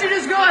why don't you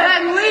just go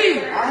ahead and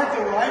leave? I have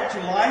the right to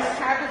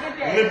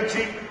life,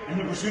 liberty, and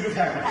the pursuit of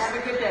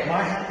happiness.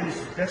 My happiness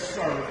is best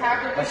served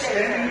by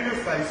standing in your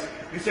face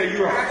and say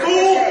you're a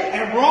fool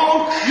and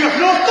wrong. You have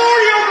no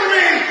authority over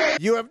me.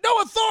 You have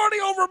no authority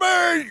over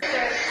me.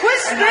 Quit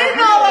spitting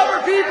all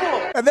over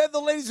people. And then the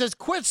lady says,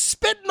 quit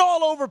spitting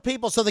all over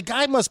people. So the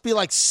guy must be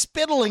like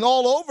spittling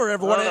all over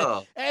everyone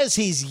Oh. as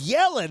he's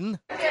yelling.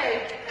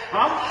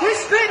 Huh? Quit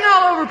spitting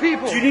all over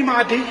people. Do you need my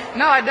ID?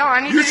 No, I don't.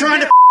 I need You're you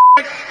trying to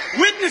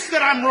witness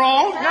that I'm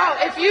wrong. No,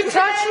 if you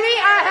touch me,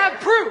 I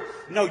have proof.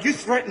 No, you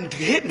threatened to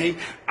hit me.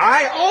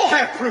 I all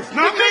have proof.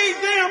 Not me,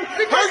 them.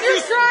 Because Heard you're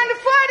you- trying to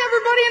fight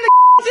everybody in the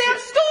damn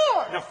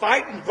store. Now,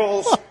 fight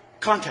involves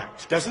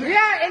contact, doesn't it?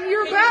 Yeah, and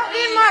you're about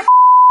in my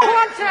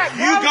contact.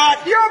 You bro.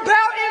 got- You're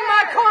about in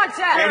my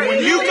contact. And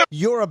when you got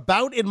You're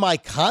about in my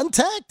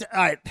contact? All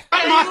right.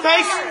 in my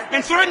face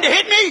and threatened to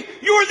hit me,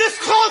 you were this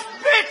close,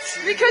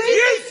 bitch. Because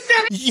you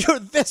said it. You're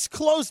this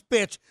close,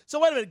 bitch.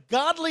 So wait a minute.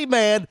 Godly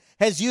man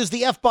has used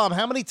the F-bomb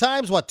how many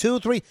times? What, 2,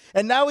 3?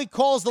 And now he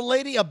calls the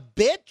lady a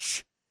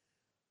bitch?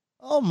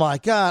 Oh, my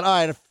God. All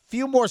right, a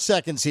few more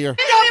seconds here. in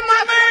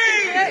my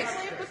face.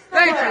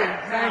 Thank you.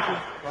 Thank you.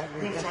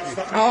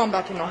 Oh, I'm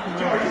about to knock him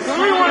out.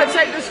 Do we want to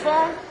take this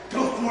phone?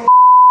 You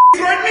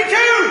threatened me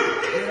too.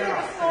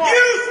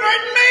 You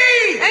threatened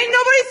me. Ain't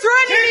nobody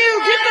threatening you.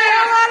 Get the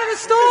hell out of the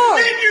store.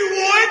 Said you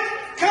would.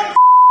 Come,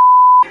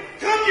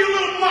 you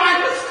little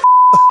mindless.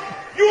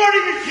 You aren't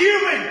even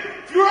human.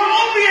 You're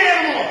only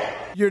animal.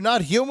 You're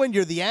not human.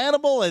 You're the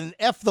animal and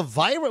F the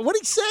virus. What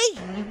did he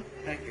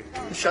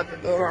say? Shut the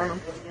door on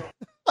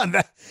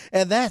him.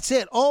 And that's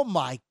it. Oh,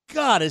 my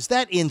God. Is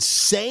that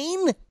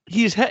insane?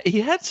 He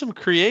had some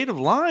creative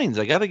lines.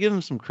 I got to give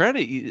him some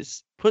credit.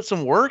 He's put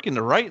some work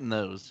into writing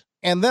those.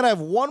 And then I have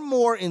one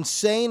more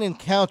insane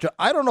encounter.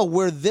 I don't know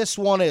where this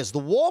one is. The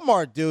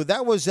Walmart dude,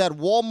 that was at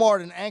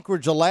Walmart in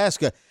Anchorage,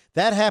 Alaska.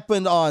 That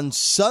happened on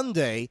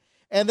Sunday.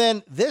 And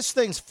then this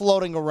thing's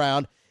floating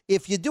around.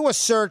 If you do a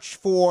search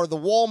for the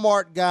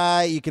Walmart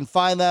guy, you can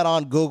find that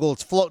on Google.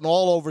 It's floating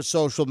all over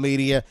social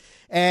media.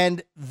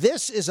 And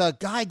this is a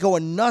guy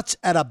going nuts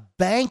at a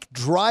bank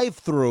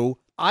drive-thru.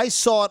 I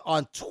saw it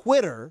on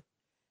Twitter.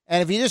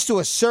 And if you just do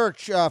a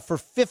search for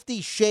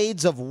 50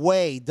 Shades of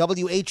Way,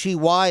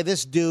 W-H-E-Y,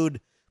 this dude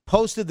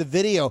posted the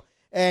video.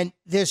 And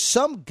there's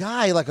some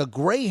guy, like a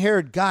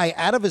gray-haired guy,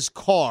 out of his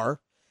car.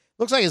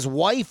 Looks like his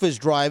wife is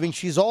driving.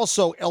 She's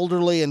also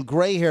elderly and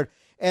gray-haired.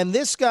 And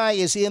this guy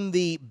is in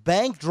the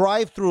bank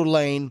drive-thru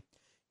lane.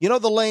 You know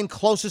the lane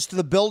closest to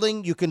the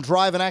building? You can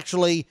drive and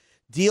actually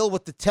deal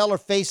with the teller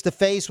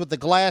face-to-face with the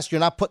glass. You're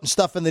not putting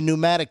stuff in the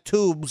pneumatic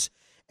tubes.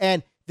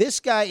 And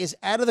this guy is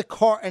out of the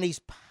car, and he's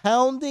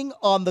pounding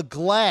on the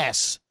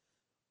glass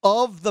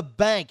of the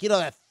bank. You know,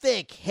 that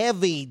thick,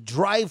 heavy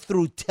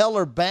drive-through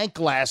teller bank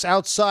glass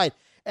outside.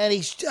 and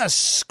he's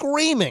just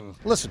screaming.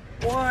 Listen.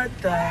 What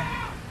the?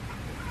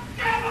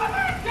 Give us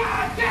a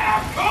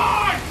goddamn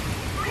card!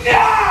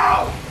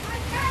 No!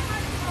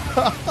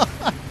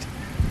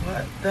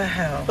 What the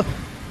hell?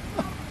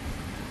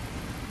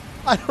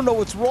 I don't know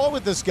what's wrong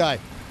with this guy.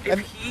 If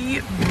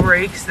he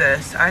breaks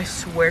this, I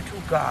swear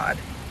to God.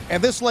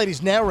 And this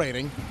lady's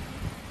narrating,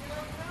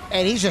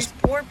 and he's just...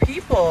 These poor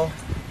people.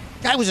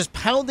 Guy was just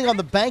pounding on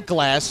the bank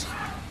glass.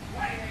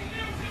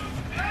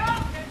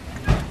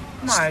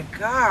 My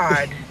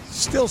God.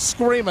 Still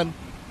screaming.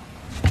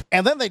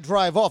 And then they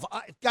drive off.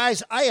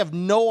 Guys, I have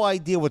no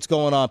idea what's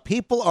going on.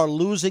 People are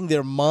losing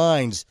their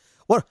minds.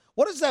 What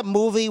is that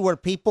movie where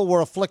people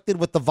were afflicted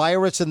with the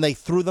virus and they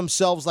threw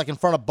themselves like in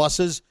front of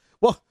buses?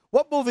 Well,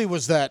 what movie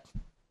was that?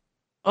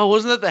 Oh,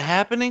 wasn't that The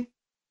Happening?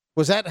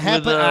 Was that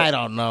Happening? I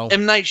don't know.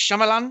 M. Night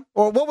Shyamalan?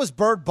 Or what was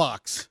Bird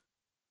Box?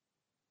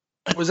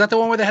 Was that the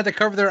one where they had to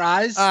cover their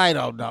eyes? I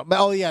don't know.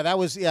 Oh, yeah, that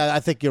was,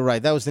 I think you're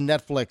right. That was the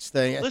Netflix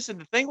thing. Listen,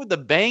 the thing with the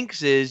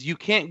banks is you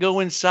can't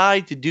go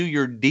inside to do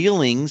your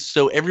dealings,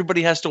 so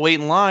everybody has to wait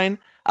in line.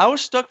 I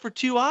was stuck for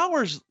 2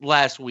 hours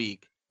last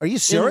week. Are you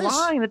serious? In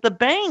line at the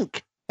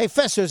bank. Hey,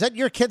 Fester, is that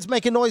your kids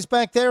making noise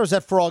back there, or is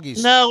that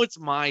Froggy's? No, it's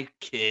my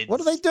kids. What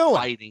are they doing?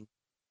 Fighting.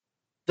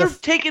 They're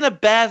taking a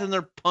bath and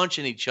they're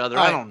punching each other.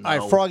 I don't know. All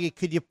right, Froggy,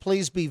 could you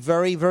please be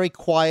very, very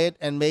quiet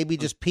and maybe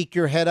just peek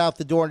your head out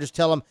the door and just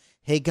tell them,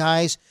 hey,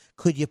 guys,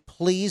 could you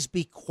please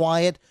be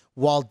quiet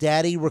while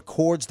Daddy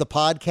records the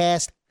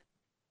podcast?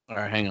 All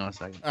right, hang on a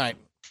second. All right.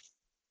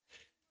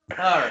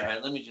 All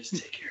right, let me just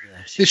take care of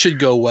this. This should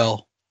go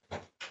well.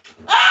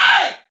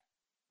 Hey!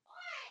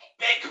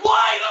 Be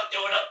quiet, I'm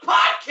doing a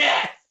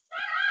podcast!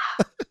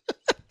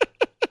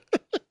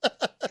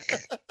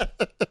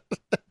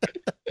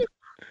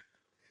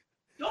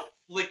 Don't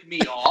flick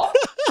me off.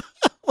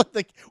 What,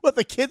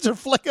 the kids are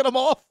flicking them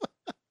off?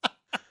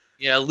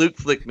 Yeah, Luke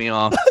flicked me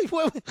off. The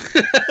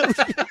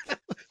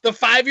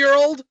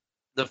 5-year-old?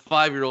 The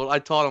 5-year-old. I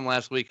taught him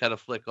last week how to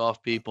flick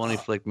off people, and he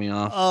flicked me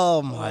off.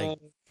 Oh, my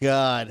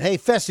God. Hey,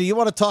 Fester, you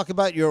want to talk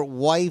about your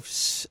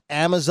wife's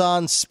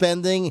Amazon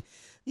spending?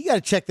 You got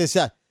to check this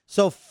out.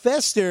 So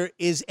Fester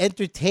is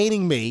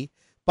entertaining me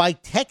by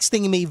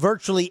texting me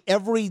virtually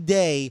every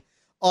day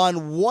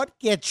on what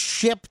gets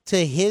shipped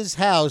to his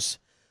house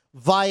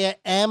via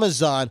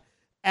Amazon.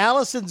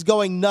 Allison's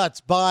going nuts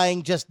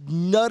buying just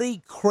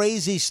nutty,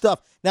 crazy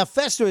stuff. Now,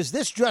 Fester, has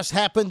this just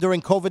happened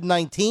during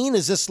COVID-19?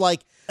 Is this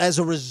like as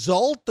a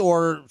result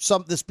or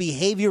this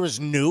behavior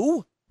is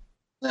new?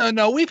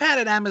 No, we've had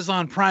an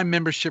Amazon Prime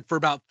membership for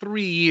about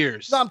 3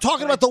 years. No, I'm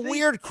talking about the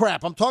weird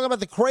crap. I'm talking about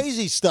the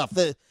crazy stuff,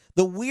 the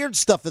weird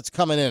stuff that's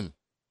coming in.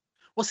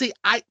 Well, see,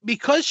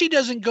 because she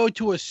doesn't go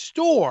to a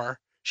store,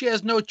 she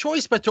has no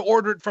choice but to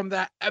order it from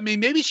that. I mean,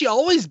 maybe she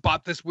always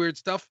bought this weird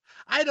stuff.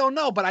 I don't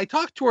know, but I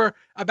talked to her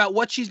about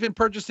what she's been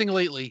purchasing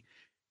lately.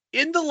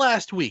 In the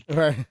last week,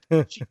 right.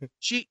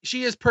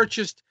 she has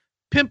purchased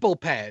pimple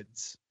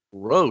pads.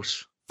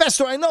 Gross.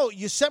 Fester, I know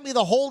you sent me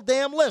the whole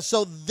damn list.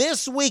 So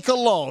this week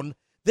alone,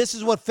 this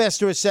is what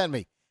Fester has sent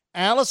me.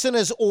 Allison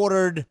has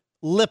ordered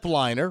lip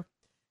liner.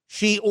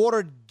 She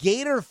ordered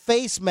gator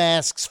face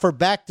masks for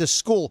back to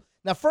school.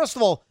 Now, first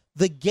of all,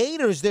 the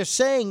gators, they're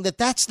saying that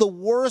that's the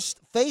worst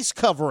face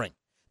covering,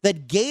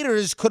 that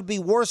gators could be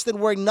worse than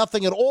wearing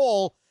nothing at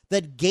all,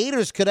 that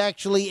gators could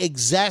actually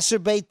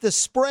exacerbate the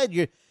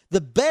spread.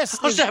 The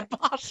best. How's that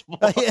possible?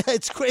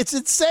 It's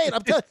insane.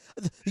 I'm telling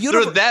you.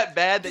 They're that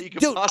bad that you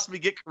could possibly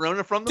get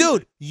corona from them?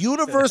 Dude,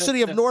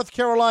 University of North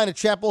Carolina,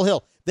 Chapel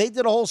Hill, they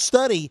did a whole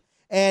study,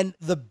 and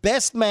the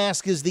best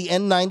mask is the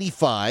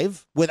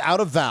N95 without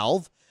a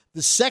valve.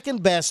 The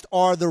second best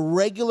are the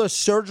regular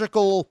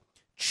surgical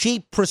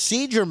cheap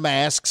procedure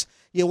masks.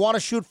 You want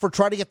to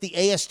try to get the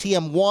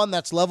ASTM-1,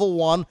 that's level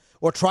 1,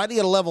 or try to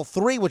get a level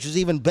 3, which is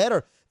even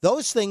better.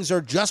 Those things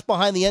are just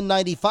behind the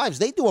N95s.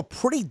 They do a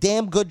pretty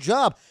damn good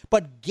job.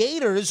 But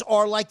gators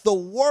are like the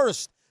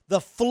worst.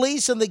 The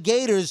fleece and the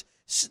gators,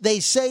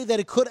 they say that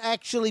it could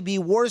actually be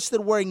worse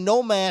than wearing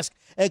no mask.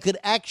 It could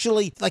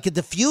actually, like a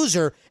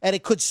diffuser, and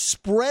it could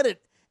spread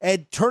it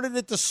and turn it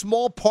into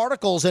small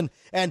particles and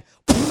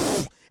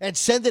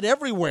send it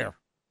everywhere.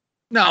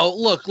 No,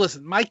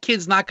 listen, my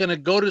kid's not going to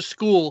go to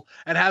school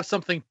and have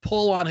something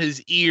pull on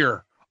his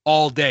ear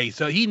all day.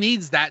 So he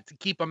needs that to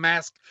keep a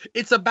mask.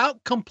 It's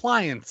about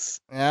compliance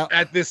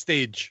at this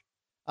stage.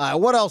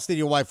 What else did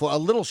your wife want? A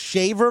little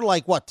shaver,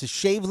 like what? To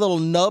shave little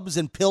nubs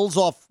and pills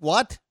off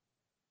what?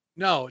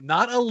 No,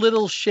 not a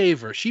little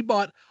shaver. She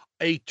bought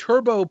a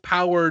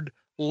turbo-powered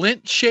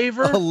lint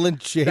shaver. A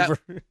lint shaver.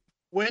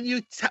 When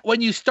you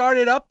start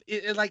it up,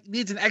 it like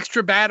needs an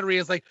extra battery.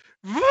 It's like...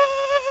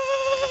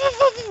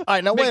 All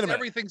right, now wait a minute.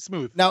 Everything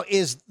smooth. Now,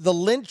 is the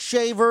lint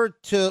shaver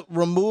to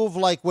remove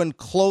like when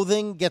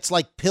clothing gets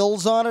like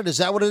pills on it? Is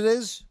that what it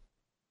is?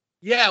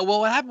 Yeah,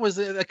 well, what happened was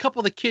a couple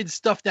of the kids'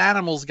 stuffed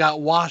animals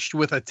got washed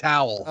with a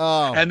towel.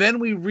 Oh. And then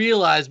we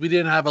realized we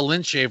didn't have a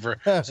lint shaver,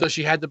 so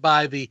she had to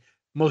buy the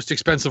most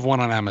expensive one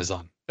on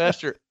Amazon.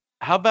 Fester,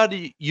 how about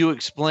you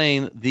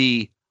explain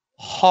the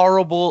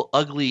horrible,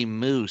 ugly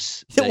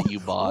moose that you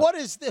bought? What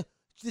is the...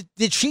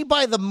 Did she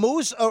buy the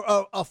moose,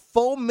 a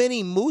foam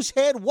mini moose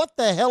head? What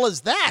the hell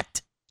is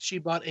that? She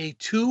bought a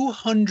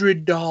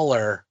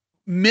 $200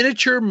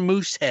 miniature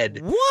moose head.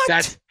 What?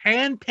 That's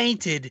hand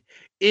painted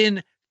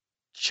in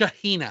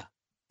China.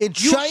 In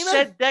You China?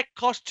 said that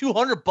cost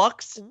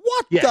 $200?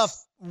 What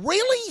Yes.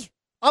 really?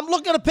 I'm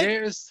looking at a picture.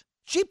 There's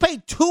She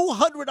paid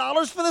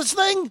 $200 for this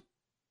thing?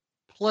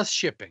 plus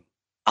shipping.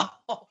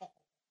 Oh.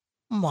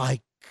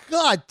 My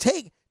God,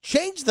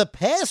 change the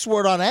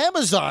password on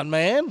Amazon,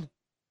 man.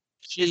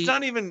 It's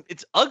not even.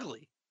 It's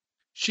ugly.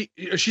 She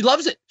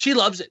loves it. She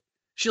loves it.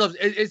 She loves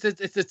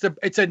it.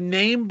 It's a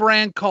name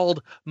brand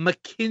called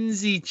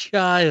Mackenzie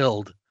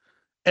Child.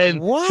 And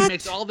What? she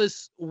makes all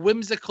this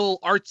whimsical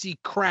artsy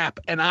crap,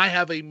 and I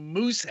have a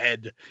moose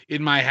head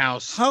in my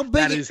house How big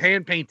that i- is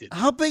hand painted.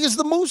 How big is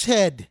the moose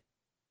head?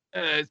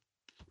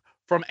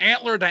 From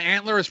antler to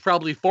antler is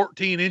probably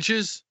 14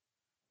 inches.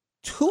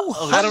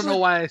 200. I don't know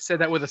why I said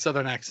that with a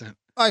southern accent.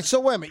 All right, so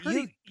wait a minute.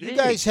 Pretty You big.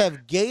 guys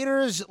have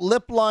gaiters,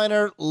 lip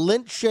liner,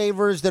 lint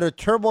shavers that are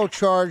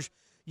turbocharged.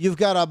 You've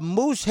got a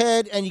moose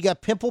head and you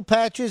got pimple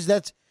patches.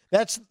 That's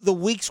the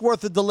week's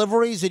worth of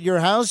deliveries at your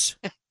house.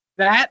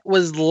 That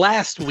was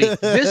last week.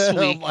 This Oh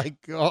week, my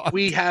God.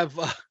 we have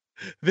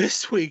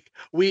this week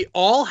we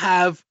all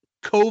have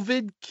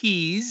COVID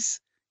keys.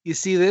 You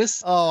see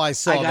this? Oh, I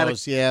saw I gotta-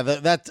 those. Yeah,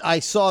 that I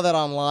saw that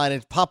online.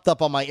 It popped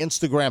up on my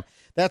Instagram.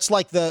 That's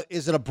like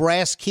is it a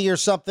brass key or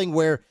something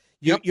where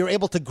you're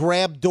able to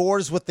grab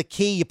doors with the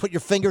key? You put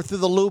your finger through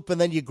the loop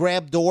and then you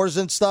grab doors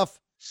and stuff.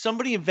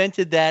 Somebody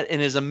invented that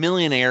and is a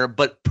millionaire,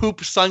 but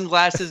poop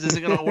sunglasses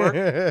isn't going to work.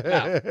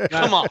 No.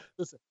 Come on.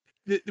 Listen,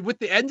 with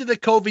the end of the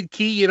COVID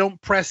key, you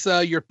don't press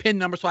your PIN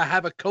number. So I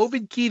have a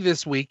COVID key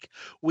this week.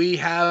 We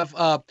have,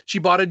 she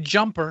bought a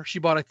jumper. She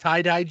bought a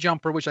tie-dye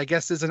jumper, which I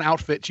guess is an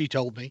outfit, she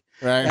told me.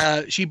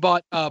 Right. She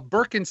bought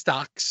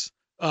Birkenstocks,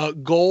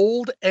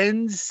 gold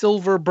and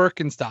silver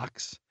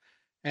Birkenstocks.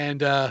 And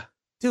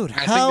Dude, I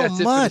think how that's it for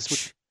this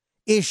much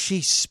is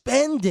she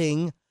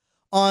spending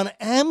on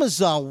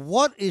Amazon?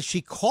 What is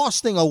she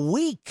costing a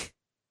week?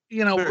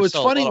 you know, Better what's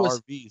sell a funny lot of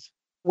was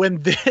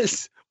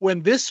RVs.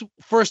 when this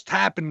first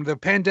happened, the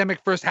pandemic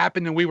first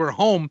happened and we were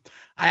home,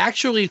 I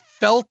actually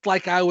felt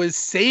like I was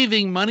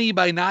saving money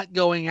by not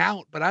going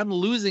out, but I'm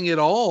losing it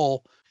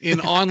all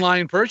in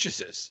online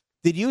purchases.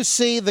 Did you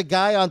see the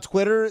guy on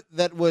Twitter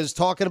that was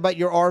talking about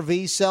your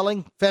RV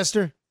selling,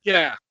 Fester?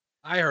 Yeah,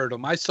 I heard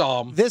him. I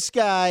saw him. This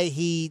guy,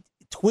 he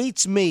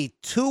tweets me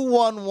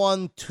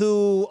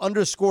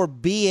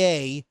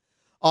 2112_BA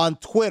on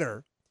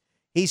Twitter.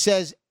 He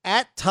says,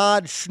 at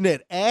Todd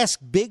Schnitt, ask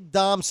Big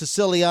Dom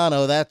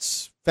Siciliano,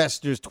 that's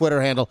Fester's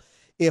Twitter handle,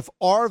 if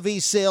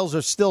RV sales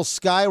are still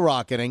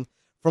skyrocketing.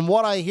 From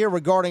what I hear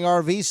regarding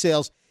RV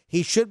sales,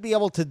 he should be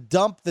able to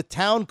dump the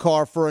town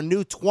car for a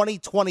new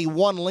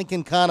 2021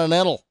 Lincoln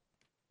Continental.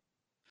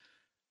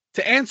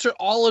 To answer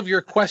all of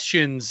your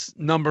questions,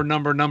 number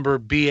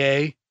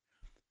BA.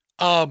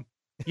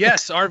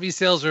 Yes, RV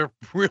sales are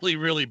really,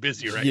 really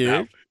busy right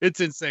now. It's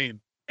insane.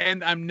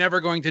 And I'm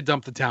never going to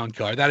dump the town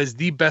car. That is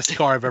the best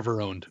car I've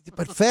ever owned.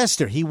 But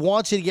Fester, he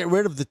wants you to get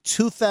rid of the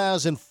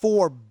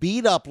 2004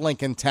 beat-up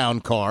Lincoln Town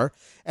Car,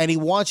 and he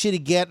wants you to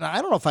get, and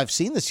I don't know if I've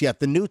seen this yet,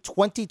 the new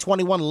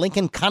 2021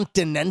 Lincoln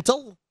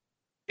Continental.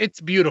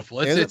 It's beautiful.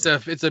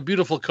 It's a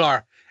beautiful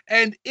car.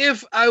 And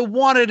if I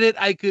wanted it,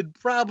 I could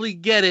probably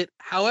get it.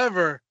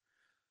 However,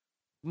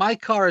 my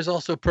car is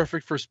also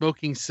perfect for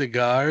smoking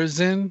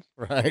cigars in.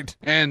 Right.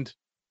 And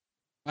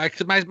my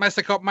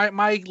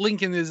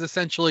Lincoln is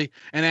essentially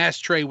an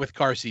ashtray with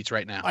car seats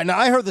right now. I know.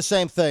 I heard the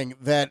same thing,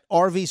 that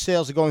RV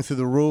sales are going through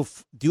the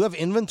roof. Do you have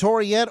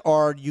inventory yet?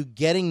 Are you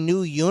getting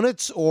new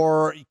units,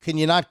 or can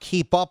you not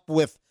keep up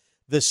with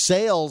the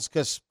sales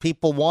because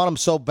people want them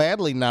so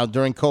badly now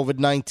during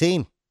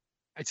COVID-19?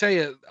 I tell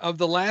you, of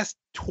the last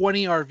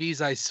 20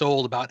 RVs I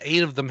sold, about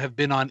 8 of them have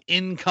been on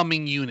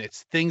incoming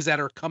units, things that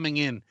are coming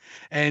in.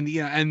 And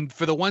and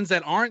for the ones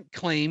that aren't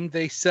claimed,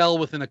 they sell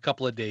within a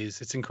couple of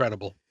days. It's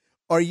incredible.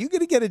 Are you going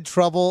to get in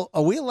trouble?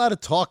 Are we allowed to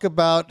talk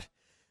about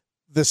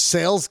the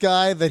sales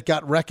guy that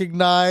got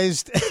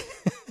recognized?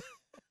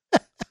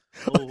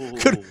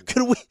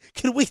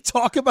 Could we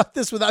talk about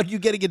this without you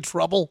getting in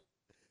trouble?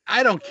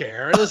 I don't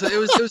care. It was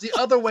the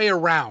other way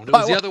around. It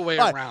was the other way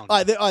around.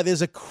 All right,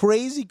 there's a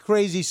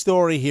crazy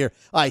story here.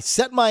 I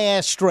set my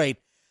ass straight.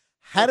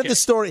 How did the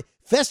story?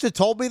 Fester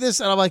told me this,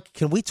 and I'm like,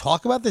 can we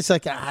talk about this?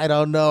 Like, I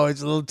don't know.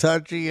 It's a little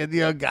touchy,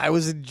 and guy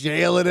was in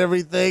jail and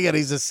everything, and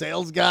he's a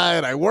sales guy,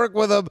 and I work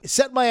with him.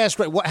 Set my ass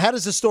straight. How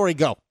does the story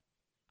go?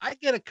 I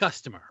get a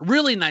customer, a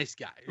really nice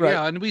guy, right?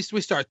 And we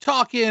start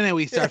talking, and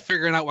we start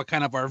figuring out what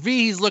kind of RV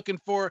he's looking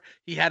for.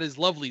 He had his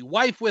lovely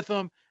wife with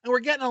him, and we're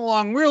getting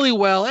along really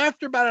well.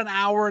 After about an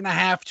hour and a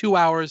half, 2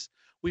 hours,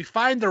 we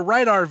find the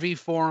right RV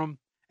for him,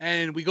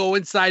 and we go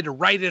inside to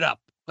write it up.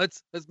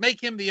 Let's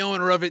make him the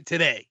owner of it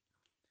today.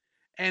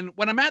 And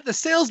when I'm at the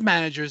sales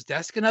manager's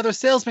desk, another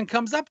salesman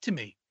comes up to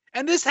me.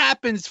 And this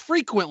happens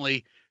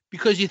frequently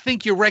because you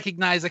think you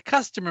recognize a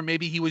customer.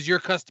 Maybe he was your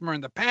customer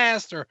in the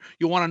past, or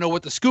you want to know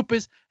what the scoop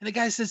is. And the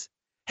guy says,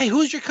 hey,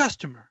 who's your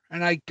customer?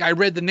 And I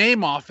read the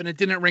name off, and it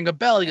didn't ring a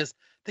bell. He goes,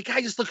 the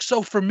guy just looks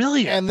so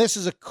familiar. And this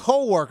is a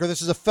coworker.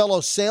 This is a fellow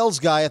sales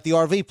guy at the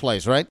RV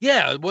place, right?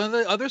 Yeah, one of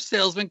the other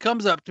salesmen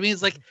comes up to me.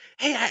 He's like,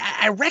 hey,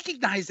 I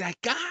recognize that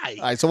guy.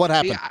 All right, so what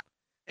happened?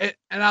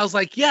 And I was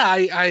like, yeah,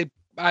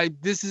 I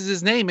this is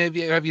his name.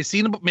 Have you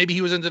seen him? Maybe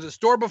he was into the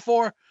store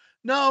before.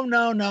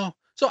 No.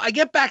 So I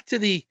get back to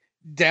the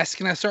desk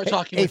and I start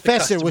talking with the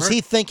Fester, customer. was he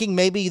thinking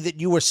maybe that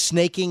you were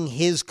snaking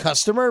his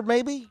customer,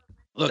 maybe?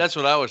 Look, that's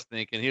what I was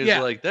thinking. He was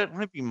like, that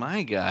might be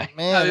my guy.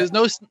 Man, there's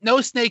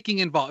no snaking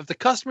involved. If the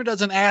customer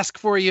doesn't ask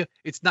for you,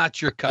 it's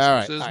not your customer.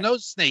 Right, so there's no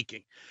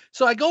snaking.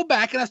 So I go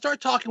back and I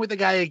start talking with the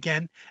guy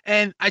again,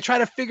 and I try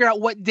to figure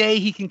out what day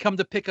he can come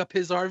to pick up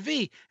his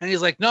RV. And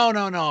he's like, no,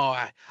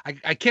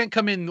 I can't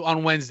come in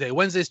on Wednesday.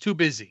 Wednesday's too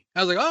busy.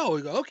 I was like,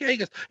 oh, okay. He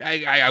goes,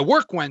 I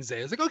work Wednesday.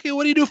 I was like, okay,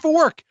 what do you do for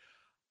work?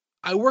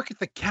 I work at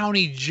the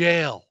county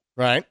jail.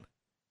 Right.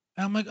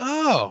 And I'm like,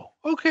 oh,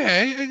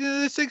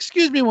 okay.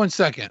 Excuse me one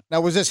second.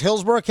 Now, was this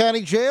Hillsborough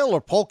County Jail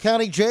or Polk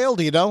County Jail?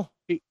 Do you know?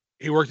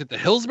 He worked at the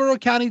Hillsborough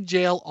County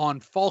Jail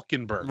on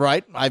Falkenberg.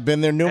 Right. I've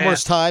been there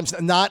numerous times.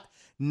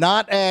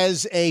 Not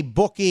as a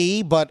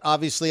bookie, but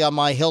obviously on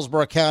my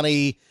Hillsborough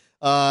County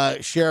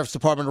Sheriff's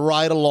Department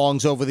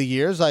ride-alongs over the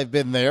years. I've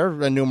been there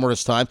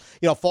numerous times.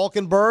 You know,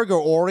 Falkenberg or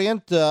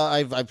Orient,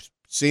 I've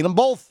seen them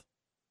both.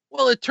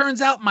 Well, it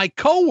turns out my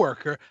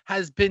coworker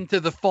has been to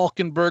the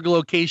Falkenberg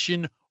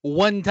location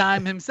one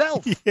time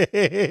himself. This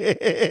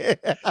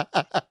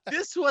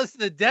was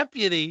the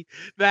deputy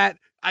that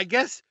I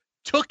guess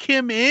took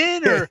him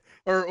in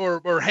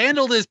or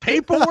handled his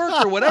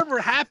paperwork or whatever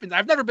happened.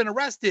 I've never been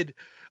arrested,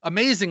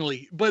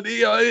 amazingly, but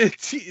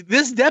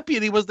this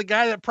deputy was the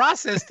guy that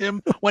processed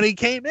him when he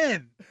came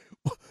in.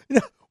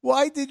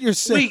 Why did your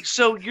wait?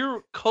 So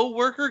your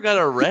coworker got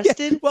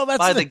arrested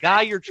by the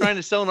guy you're trying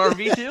to sell an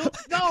RV to?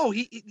 No,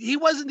 he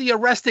wasn't the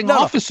arresting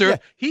officer. Yeah.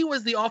 He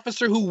was the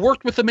officer who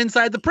worked with him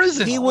inside the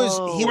prison. He was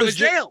the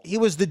jail. He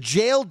was the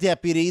jail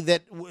deputy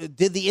that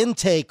did the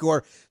intake.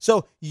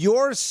 So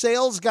your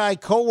sales guy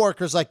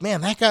coworker's like,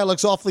 man, that guy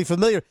looks awfully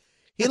familiar.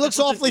 He looks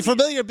awfully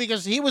familiar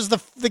because he was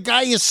the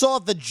guy you saw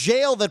at the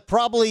jail that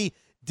probably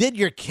did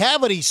your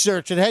cavity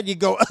search and had you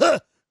go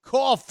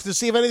cough to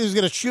see if anything was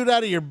going to shoot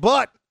out of your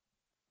butt.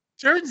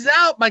 Turns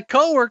out my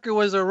coworker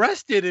was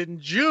arrested in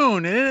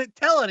June and didn't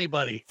tell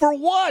anybody. For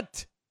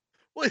what?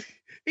 Well,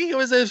 he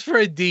was for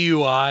a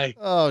DUI.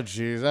 Oh,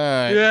 jeez. All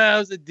right. Yeah, it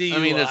was a DUI. I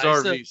mean, it's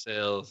RV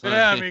sales.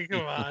 Yeah, I mean,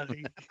 come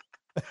on.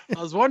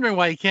 I was wondering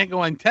why he can't go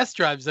on test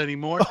drives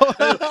anymore.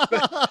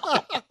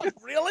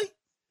 Really?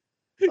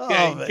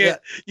 Yeah,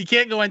 you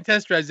can't go on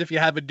test drives if you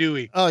have a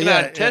Dewey. Oh,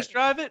 yeah. Test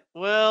drive it?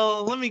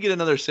 Well, let me get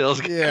another sales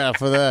guy. Yeah,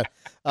 for that.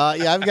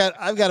 I've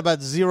got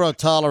about zero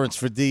tolerance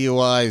for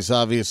DUIs.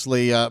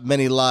 Obviously,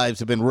 many lives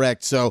have been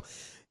wrecked. So,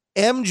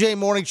 MJ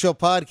Morning Show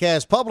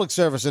podcast public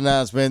service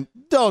announcement: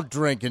 don't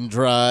drink and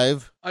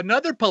drive.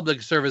 Another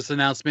public service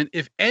announcement: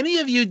 if any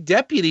of you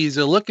deputies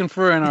are looking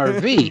for an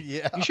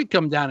RV, you should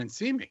come down and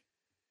see me.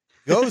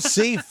 Go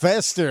see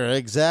Fester.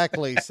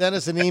 Exactly. Send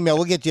us an email.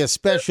 We'll get you a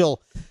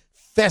special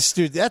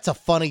Fester. That's a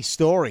funny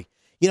story.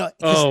 You know,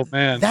 oh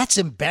man, that's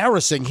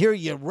embarrassing. Here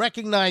you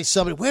recognize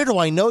somebody. Where do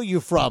I know you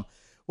from?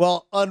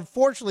 Well,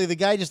 unfortunately, the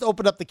guy just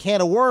opened up the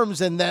can of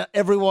worms, and that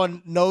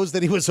everyone knows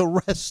that he was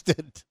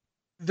arrested.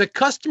 The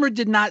customer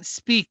did not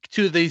speak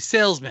to the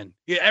salesman.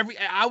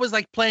 I was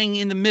like playing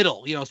in the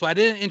middle, so I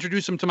didn't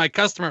introduce him to my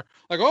customer.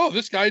 Like, oh,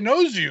 this guy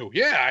knows you.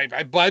 Yeah,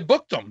 I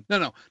booked him.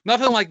 No,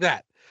 nothing like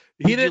that.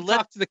 He didn't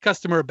talk to the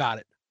customer about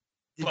it.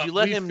 Did you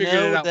let him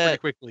know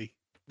that quickly?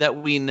 That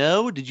we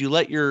know? Did you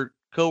let your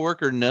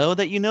coworker know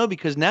that you know?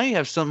 Because now you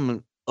have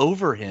something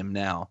over him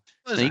now.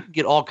 So you can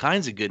get all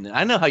kinds of goodness.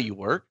 I know how you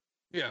work.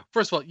 Yeah.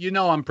 First of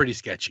all, I'm pretty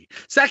sketchy.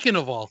 Second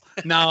of all,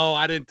 no,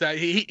 I didn't.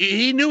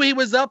 He knew he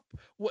was up.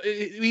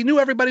 He knew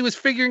everybody was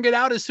figuring it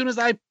out as soon as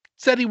I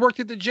said he worked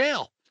at the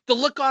jail. The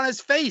look on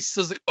his face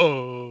was like,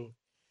 oh.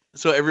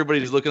 So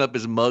everybody's looking up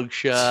his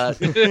mugshot.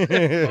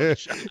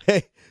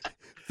 Hey,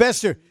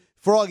 Fester,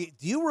 Froggy,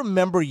 do you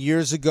remember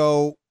years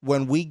ago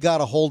when we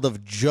got a hold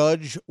of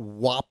Judge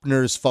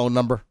Wapner's phone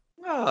number?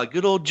 Oh,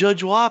 good old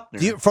Judge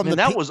Wapner.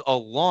 That was a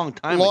long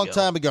time ago. Long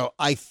time ago.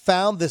 I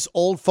found this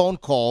old phone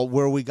call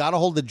where we got a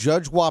hold of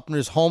Judge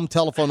Wapner's home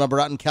telephone number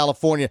out in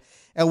California,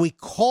 and we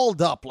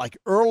called up like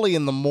early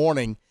in the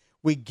morning.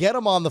 We get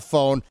him on the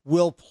phone.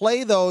 We'll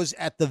play those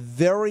at the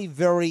very,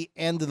 very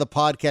end of the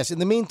podcast. In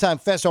the meantime,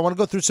 Fester, I want to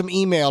go through some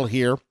email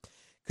here.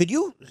 Could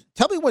you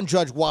tell me when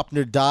Judge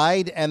Wapner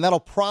died? And that'll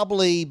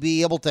probably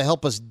be able to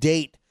help us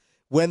date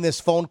when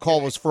this phone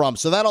call was from.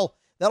 So that'll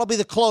be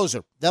the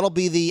closer. That'll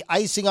be the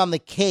icing on the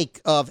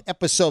cake of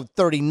episode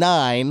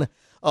 39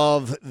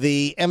 of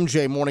the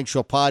MJ Morning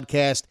Show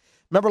podcast.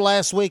 Remember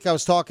last week I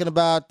was talking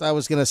about I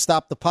was going to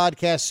stop the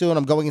podcast soon.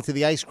 I'm going into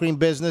the ice cream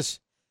business.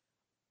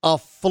 A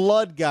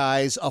flood,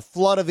 guys, a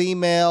flood of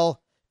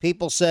email.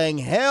 People saying,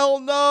 hell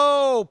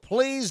no,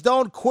 please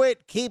don't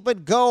quit. Keep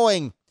it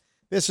going.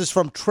 This is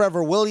from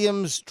Trevor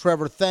Williams.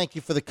 Trevor, thank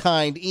you for the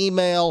kind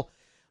email.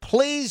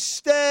 Please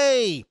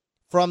stay.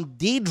 From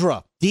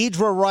Deidre.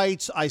 Deidre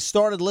writes, I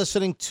started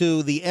listening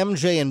to the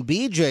MJ and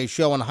BJ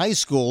show in high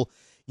school.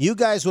 You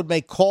guys would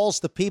make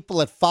calls to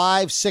people at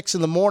 5, 6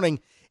 in the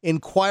morning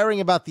inquiring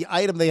about the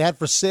item they had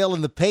for sale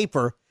in the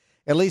paper.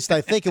 At least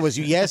I think it was.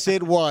 Yes,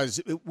 it was.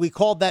 We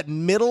called that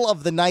middle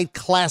of the night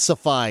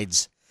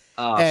classifieds.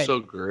 Oh, so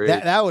great.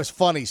 That was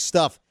funny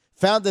stuff.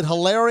 Found it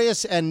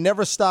hilarious and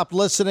never stopped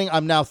listening.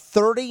 I'm now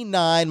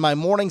 39. My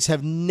mornings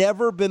have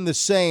never been the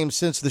same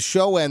since the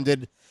show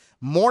ended.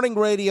 Morning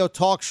radio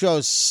talk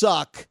shows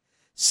suck.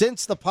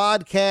 Since the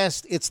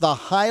podcast, it's the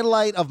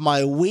highlight of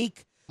my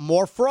week.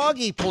 More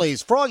Froggy,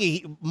 please.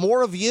 Froggy,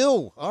 more of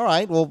you. All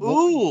right. Well,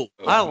 Ooh,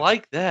 I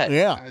like that.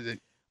 Yeah.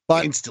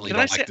 But instantly Can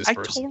don't I like say, this I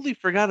person. totally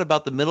forgot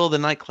about the middle of the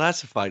night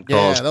classified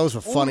calls. Yeah, those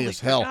were funny Totally as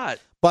hell. forgot.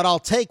 But I'll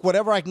take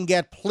whatever I can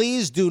get.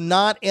 Please do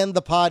not end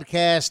the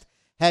podcast.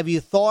 Have you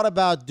thought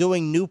about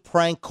doing new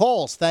prank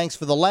calls? Thanks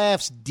for the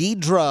laughs,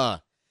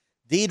 Deidre.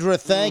 Deidre,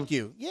 thank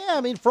you. Yeah,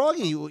 I mean,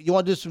 Froggy, you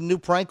want to do some new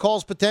prank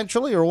calls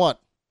potentially or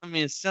what? I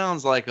mean, it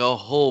sounds like a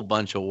whole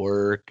bunch of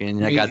work,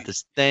 and I got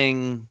this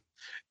thing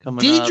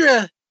coming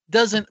Deidre up.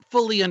 doesn't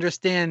fully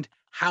understand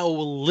how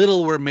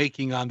little we're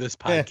making on this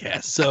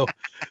podcast. So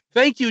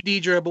thank you,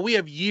 Deidre, but we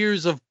have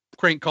years of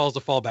crank calls to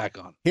fall back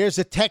on. Here's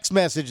a text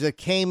message that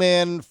came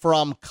in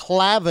from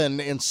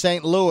Clavin in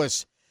St.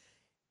 Louis.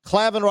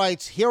 Clavin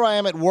writes, here I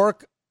am at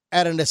work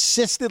at an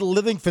assisted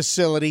living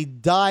facility,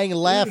 dying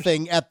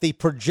laughing at the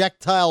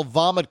projectile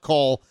vomit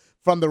call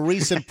from the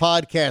recent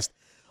podcast.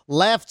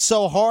 Laughed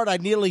so hard I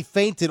nearly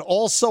fainted.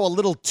 Also a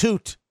little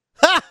toot.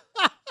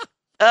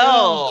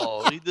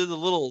 Oh, he did the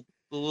little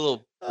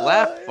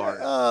laugh part.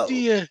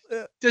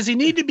 Does he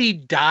need to be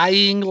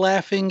dying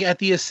laughing at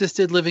the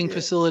assisted living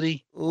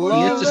facility?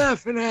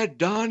 Laughing at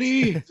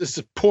Donnie. This is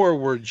a poor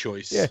word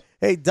choice. Yeah.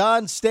 Hey,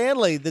 Don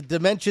Stanley, the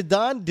Dementia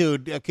Don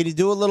dude, can you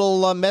do a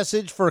little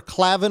message for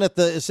Clavin at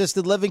the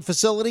assisted living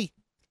facility?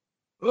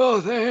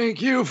 Well,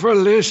 thank you for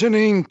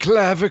listening,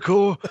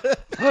 Clavicle.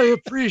 I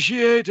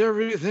appreciate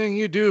everything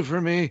you do for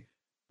me.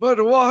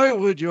 But why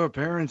would your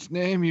parents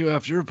name you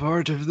after a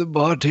part of the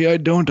body? I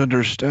don't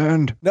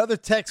understand. Another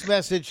text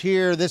message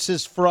here. This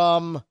is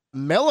from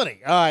Melanie.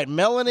 All right,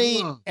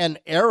 Melanie and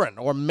Aaron,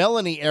 or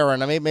Melanie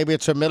Aaron. I mean, maybe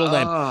it's her middle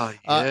name. Ah,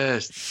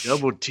 yes,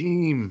 double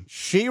team.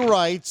 She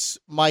writes,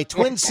 my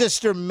twin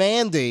sister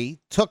Mandy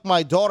took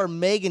my daughter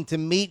Megan to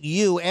meet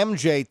you,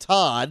 MJ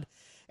Todd,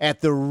 at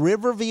the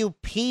Riverview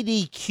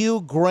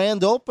PDQ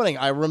grand opening.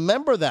 I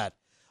remember that.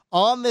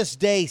 On this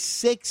day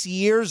 6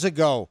 years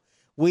ago,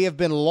 we have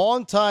been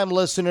longtime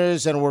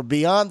listeners and were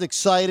beyond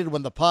excited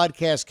when the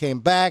podcast came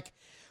back.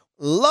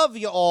 Love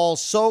you all.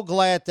 So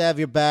glad to have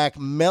you back.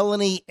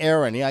 Melanie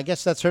Aaron. Yeah, I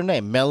guess that's her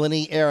name.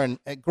 Melanie Aaron.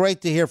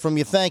 Great to hear from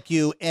you. Thank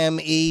you,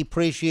 M.E.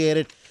 Appreciate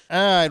it. All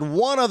right,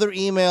 one other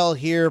email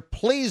here.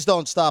 Please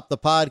don't stop the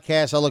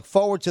podcast. I look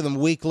forward to them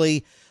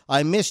weekly.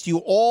 I missed you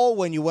all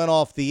when you went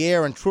off the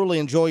air and truly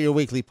enjoy your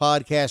weekly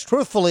podcast.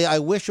 Truthfully, I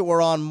wish it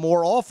were on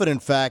more often, in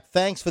fact.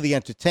 Thanks for the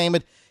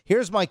entertainment.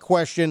 Here's my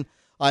question.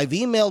 I've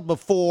emailed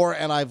before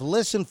and I've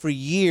listened for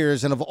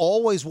years and have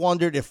always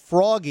wondered if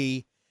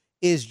Froggy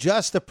is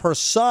just a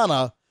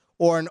persona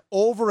or an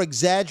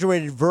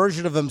over-exaggerated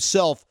version of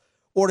himself,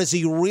 or does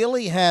he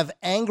really have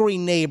angry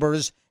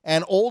neighbors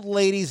and old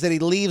ladies that he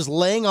leaves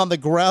laying on the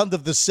ground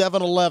of the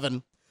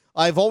 7-Eleven?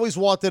 I've always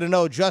wanted to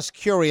know, just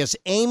curious.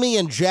 Amy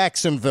in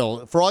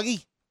Jacksonville.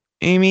 Froggy?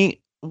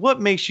 Amy,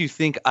 what makes you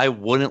think I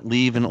wouldn't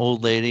leave an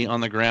old lady on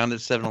the ground at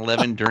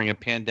 7-Eleven during a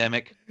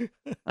pandemic?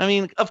 I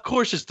mean, of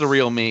course it's the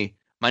real me.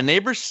 My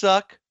neighbors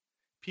suck.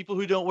 People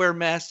who don't wear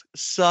masks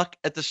suck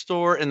at the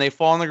store and they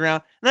fall on the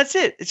ground. And that's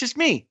it. It's just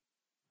me.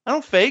 I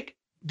don't fake.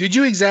 Did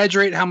you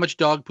exaggerate how much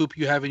dog poop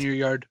you have in your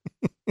yard?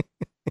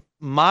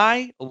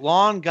 My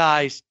lawn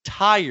guy's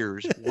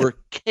tires were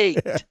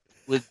caked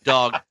with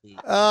dog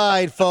poop. All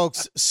right,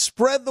 folks,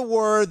 spread the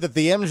word that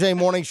the MJ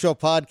Morning Show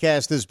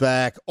podcast is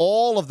back.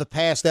 All of the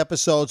past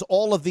episodes,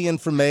 all of the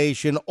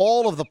information,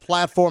 all of the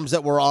platforms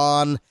that we're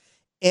on,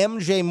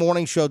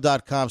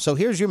 mjmorningshow.com. So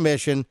here's your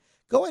mission.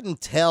 Go ahead and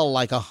tell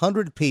like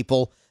 100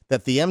 people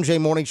that the MJ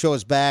Morning Show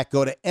is back.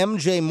 Go to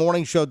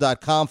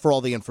mjmorningshow.com for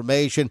all the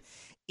information.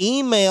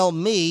 Email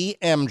me,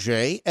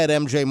 MJ, at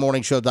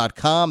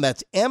mjmorningshow.com.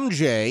 That's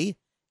MJ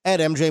at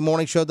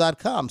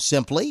mjmorningshow.com.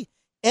 Simply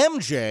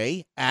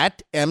MJ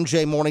at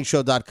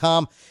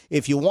mjmorningshow.com.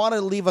 If you want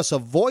to leave us a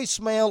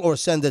voicemail or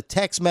send a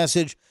text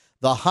message,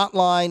 the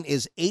hotline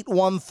is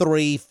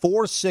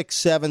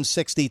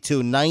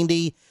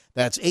 813-467-6290.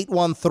 That's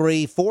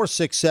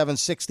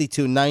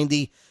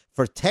 813-467-6290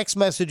 for text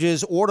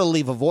messages or to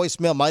leave a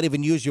voicemail. Might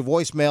even use your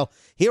voicemail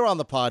here on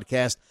the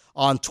podcast.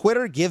 On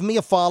Twitter, give me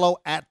a follow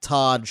at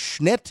Todd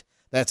Schnitt.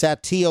 That's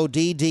at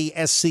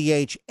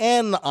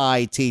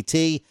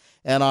TODDSCHNITT.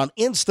 And on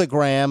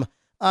Instagram,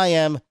 I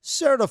am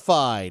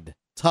certified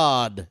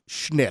Todd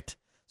Schnitt.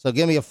 So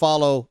give me a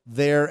follow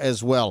there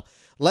as well.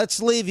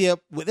 Let's leave you.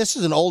 This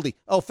is an oldie.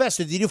 Oh,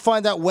 Fester, did you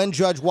find out when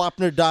Judge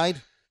Wapner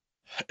died?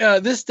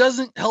 This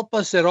doesn't help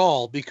us at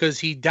all because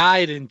he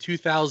died in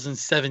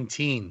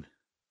 2017.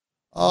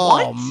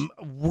 Oh,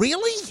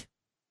 really?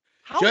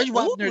 How Judge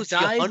old Wapner was he,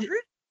 died. 100?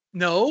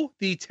 No,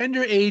 the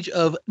tender age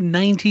of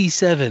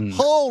 97.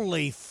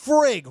 Holy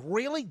frig.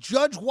 Really?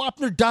 Judge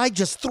Wapner died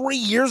just 3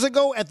 years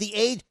ago at the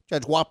age...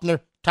 Judge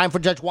Wapner. Time for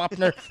Judge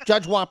Wapner.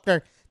 Judge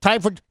Wapner.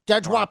 Time for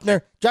Judge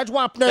Wapner. Judge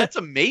Wapner. That's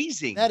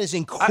amazing. That is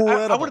incredible.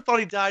 I would have thought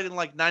he died in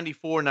like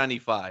 94,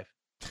 95.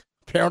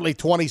 Apparently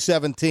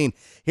 2017.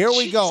 Here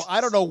we go. I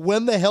don't know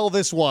when the hell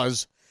this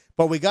was,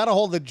 but we got a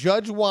hold of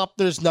Judge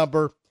Wapner's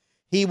number.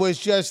 He was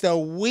just a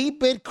wee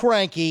bit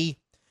cranky,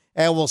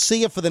 and we'll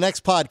see you for the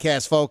next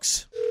podcast,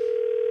 folks.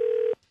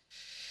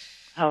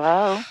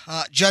 Hello?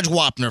 Judge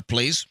Wapner,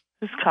 please.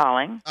 Who's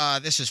calling?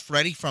 This is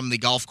Freddie from the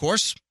golf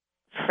course.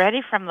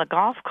 Freddie from the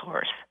golf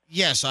course?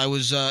 Yes, I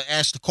was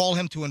asked to call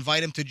him to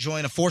invite him to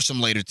join a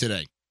foursome later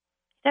today.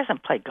 He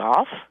doesn't play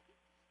golf.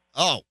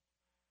 Oh.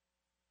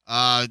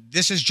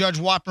 This is Judge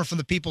Wapner from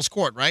the People's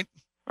Court, right?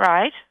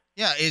 Right.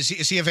 Yeah, is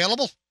he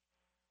available?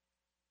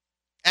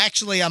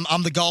 Actually,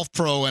 I'm the golf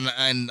pro,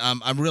 and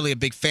I'm really a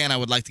big fan. I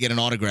would like to get an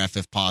autograph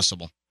if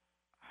possible.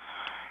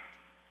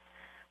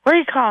 Where are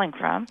you calling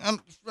from?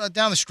 I'm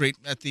down the street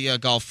at the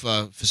golf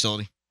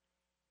facility.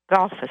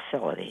 Golf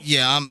facility.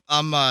 Yeah,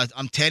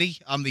 I'm Teddy.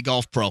 I'm the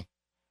golf pro.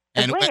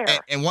 And where?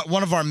 And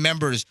one of our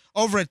members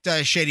over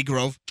at Shady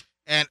Grove,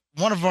 and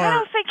one of our. I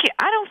don't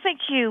think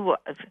you.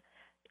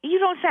 You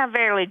don't sound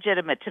very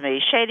legitimate to me.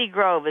 Shady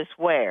Grove is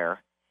where?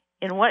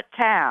 In what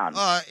town?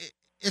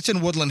 It's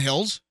in Woodland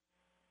Hills.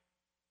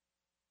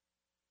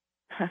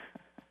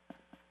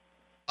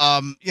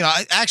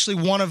 Actually,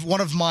 one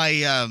of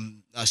my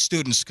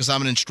students, because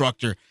I'm an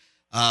instructor,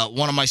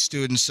 one of my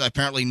students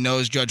apparently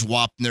knows Judge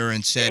Wapner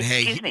and said,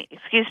 Excuse me,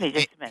 just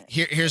a minute.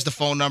 Here's the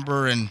phone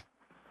number, and,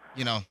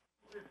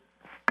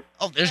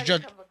 Oh, there's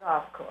Judge. From the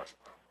golf course.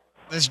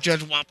 There's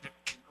Judge Wapner.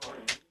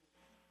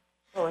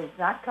 Oh, he's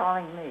not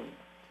calling me.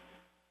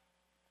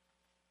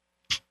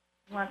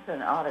 He wants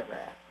an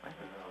autograph.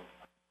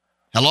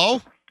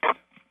 Hello?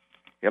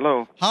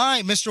 Hello.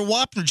 Hi, Mr.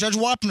 Wapner, Judge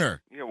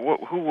Wapner. Yeah,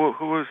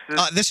 who is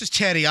this? This is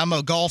Teddy. I'm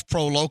a golf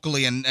pro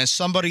locally, and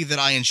somebody that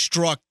I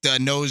instruct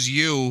knows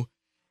you.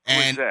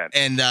 And, Who is that?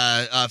 And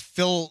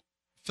Phil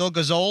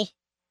Gazole.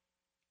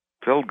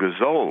 Phil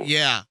Gazole?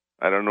 Yeah.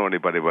 I don't know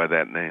anybody by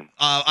that name.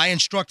 I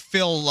instruct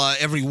Phil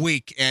every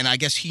week, and I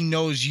guess he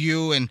knows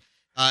you, and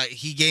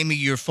he gave me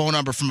your phone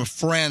number from a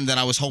friend, and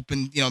I was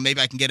hoping, maybe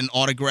I can get an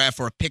autograph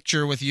or a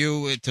picture with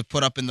you to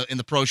put up in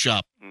the pro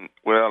shop.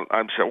 Well,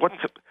 I'm sorry.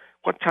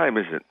 What time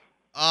is it?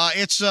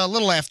 It's a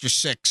little after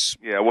 6.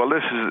 Yeah, well,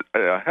 this is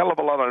a hell of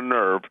a lot of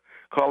nerve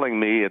calling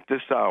me at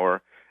this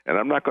hour, and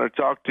I'm not going to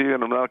talk to you,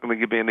 and I'm not going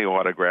to give you any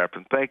autograph,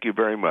 and thank you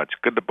very much.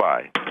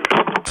 Goodbye.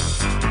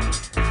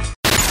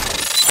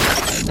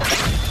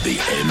 The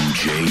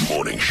MJ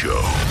Morning Show.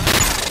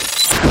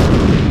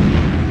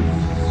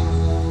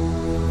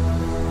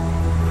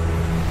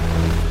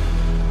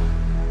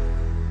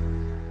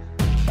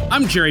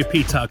 I'm Jerry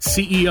Petuck,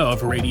 CEO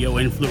of Radio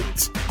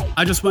Influence.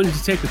 I just wanted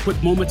to take a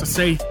quick moment to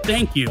say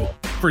thank you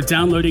for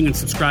downloading and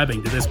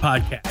subscribing to this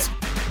podcast.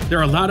 There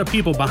are a lot of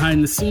people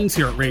behind the scenes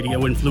here at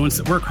Radio Influence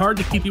that work hard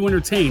to keep you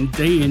entertained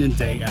day in and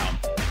day out.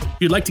 If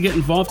you'd like to get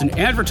involved and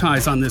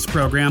advertise on this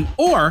program,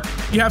 or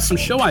you have some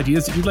show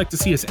ideas that you'd like to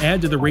see us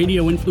add to the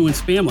Radio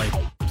Influence family,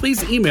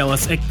 please email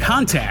us at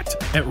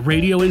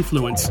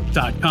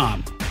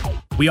contact@radioinfluence.com.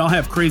 We all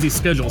have crazy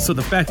schedules, so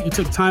the fact that you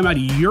took time out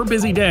of your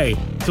busy day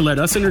to let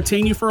us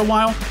entertain you for a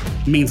while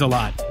means a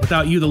lot.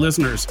 Without you, the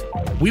listeners,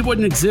 we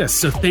wouldn't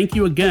exist, so thank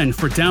you again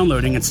for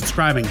downloading and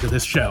subscribing to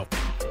this show.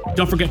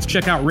 Don't forget to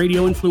check out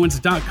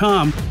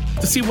radioinfluence.com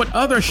to see what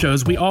other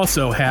shows we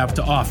also have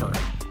to offer.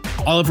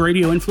 All of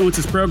Radio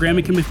Influence's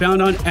programming can be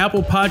found on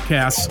Apple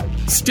Podcasts,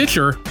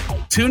 Stitcher,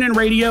 TuneIn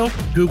Radio,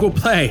 Google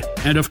Play,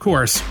 and of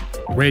course,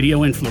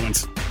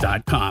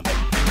 radioinfluence.com.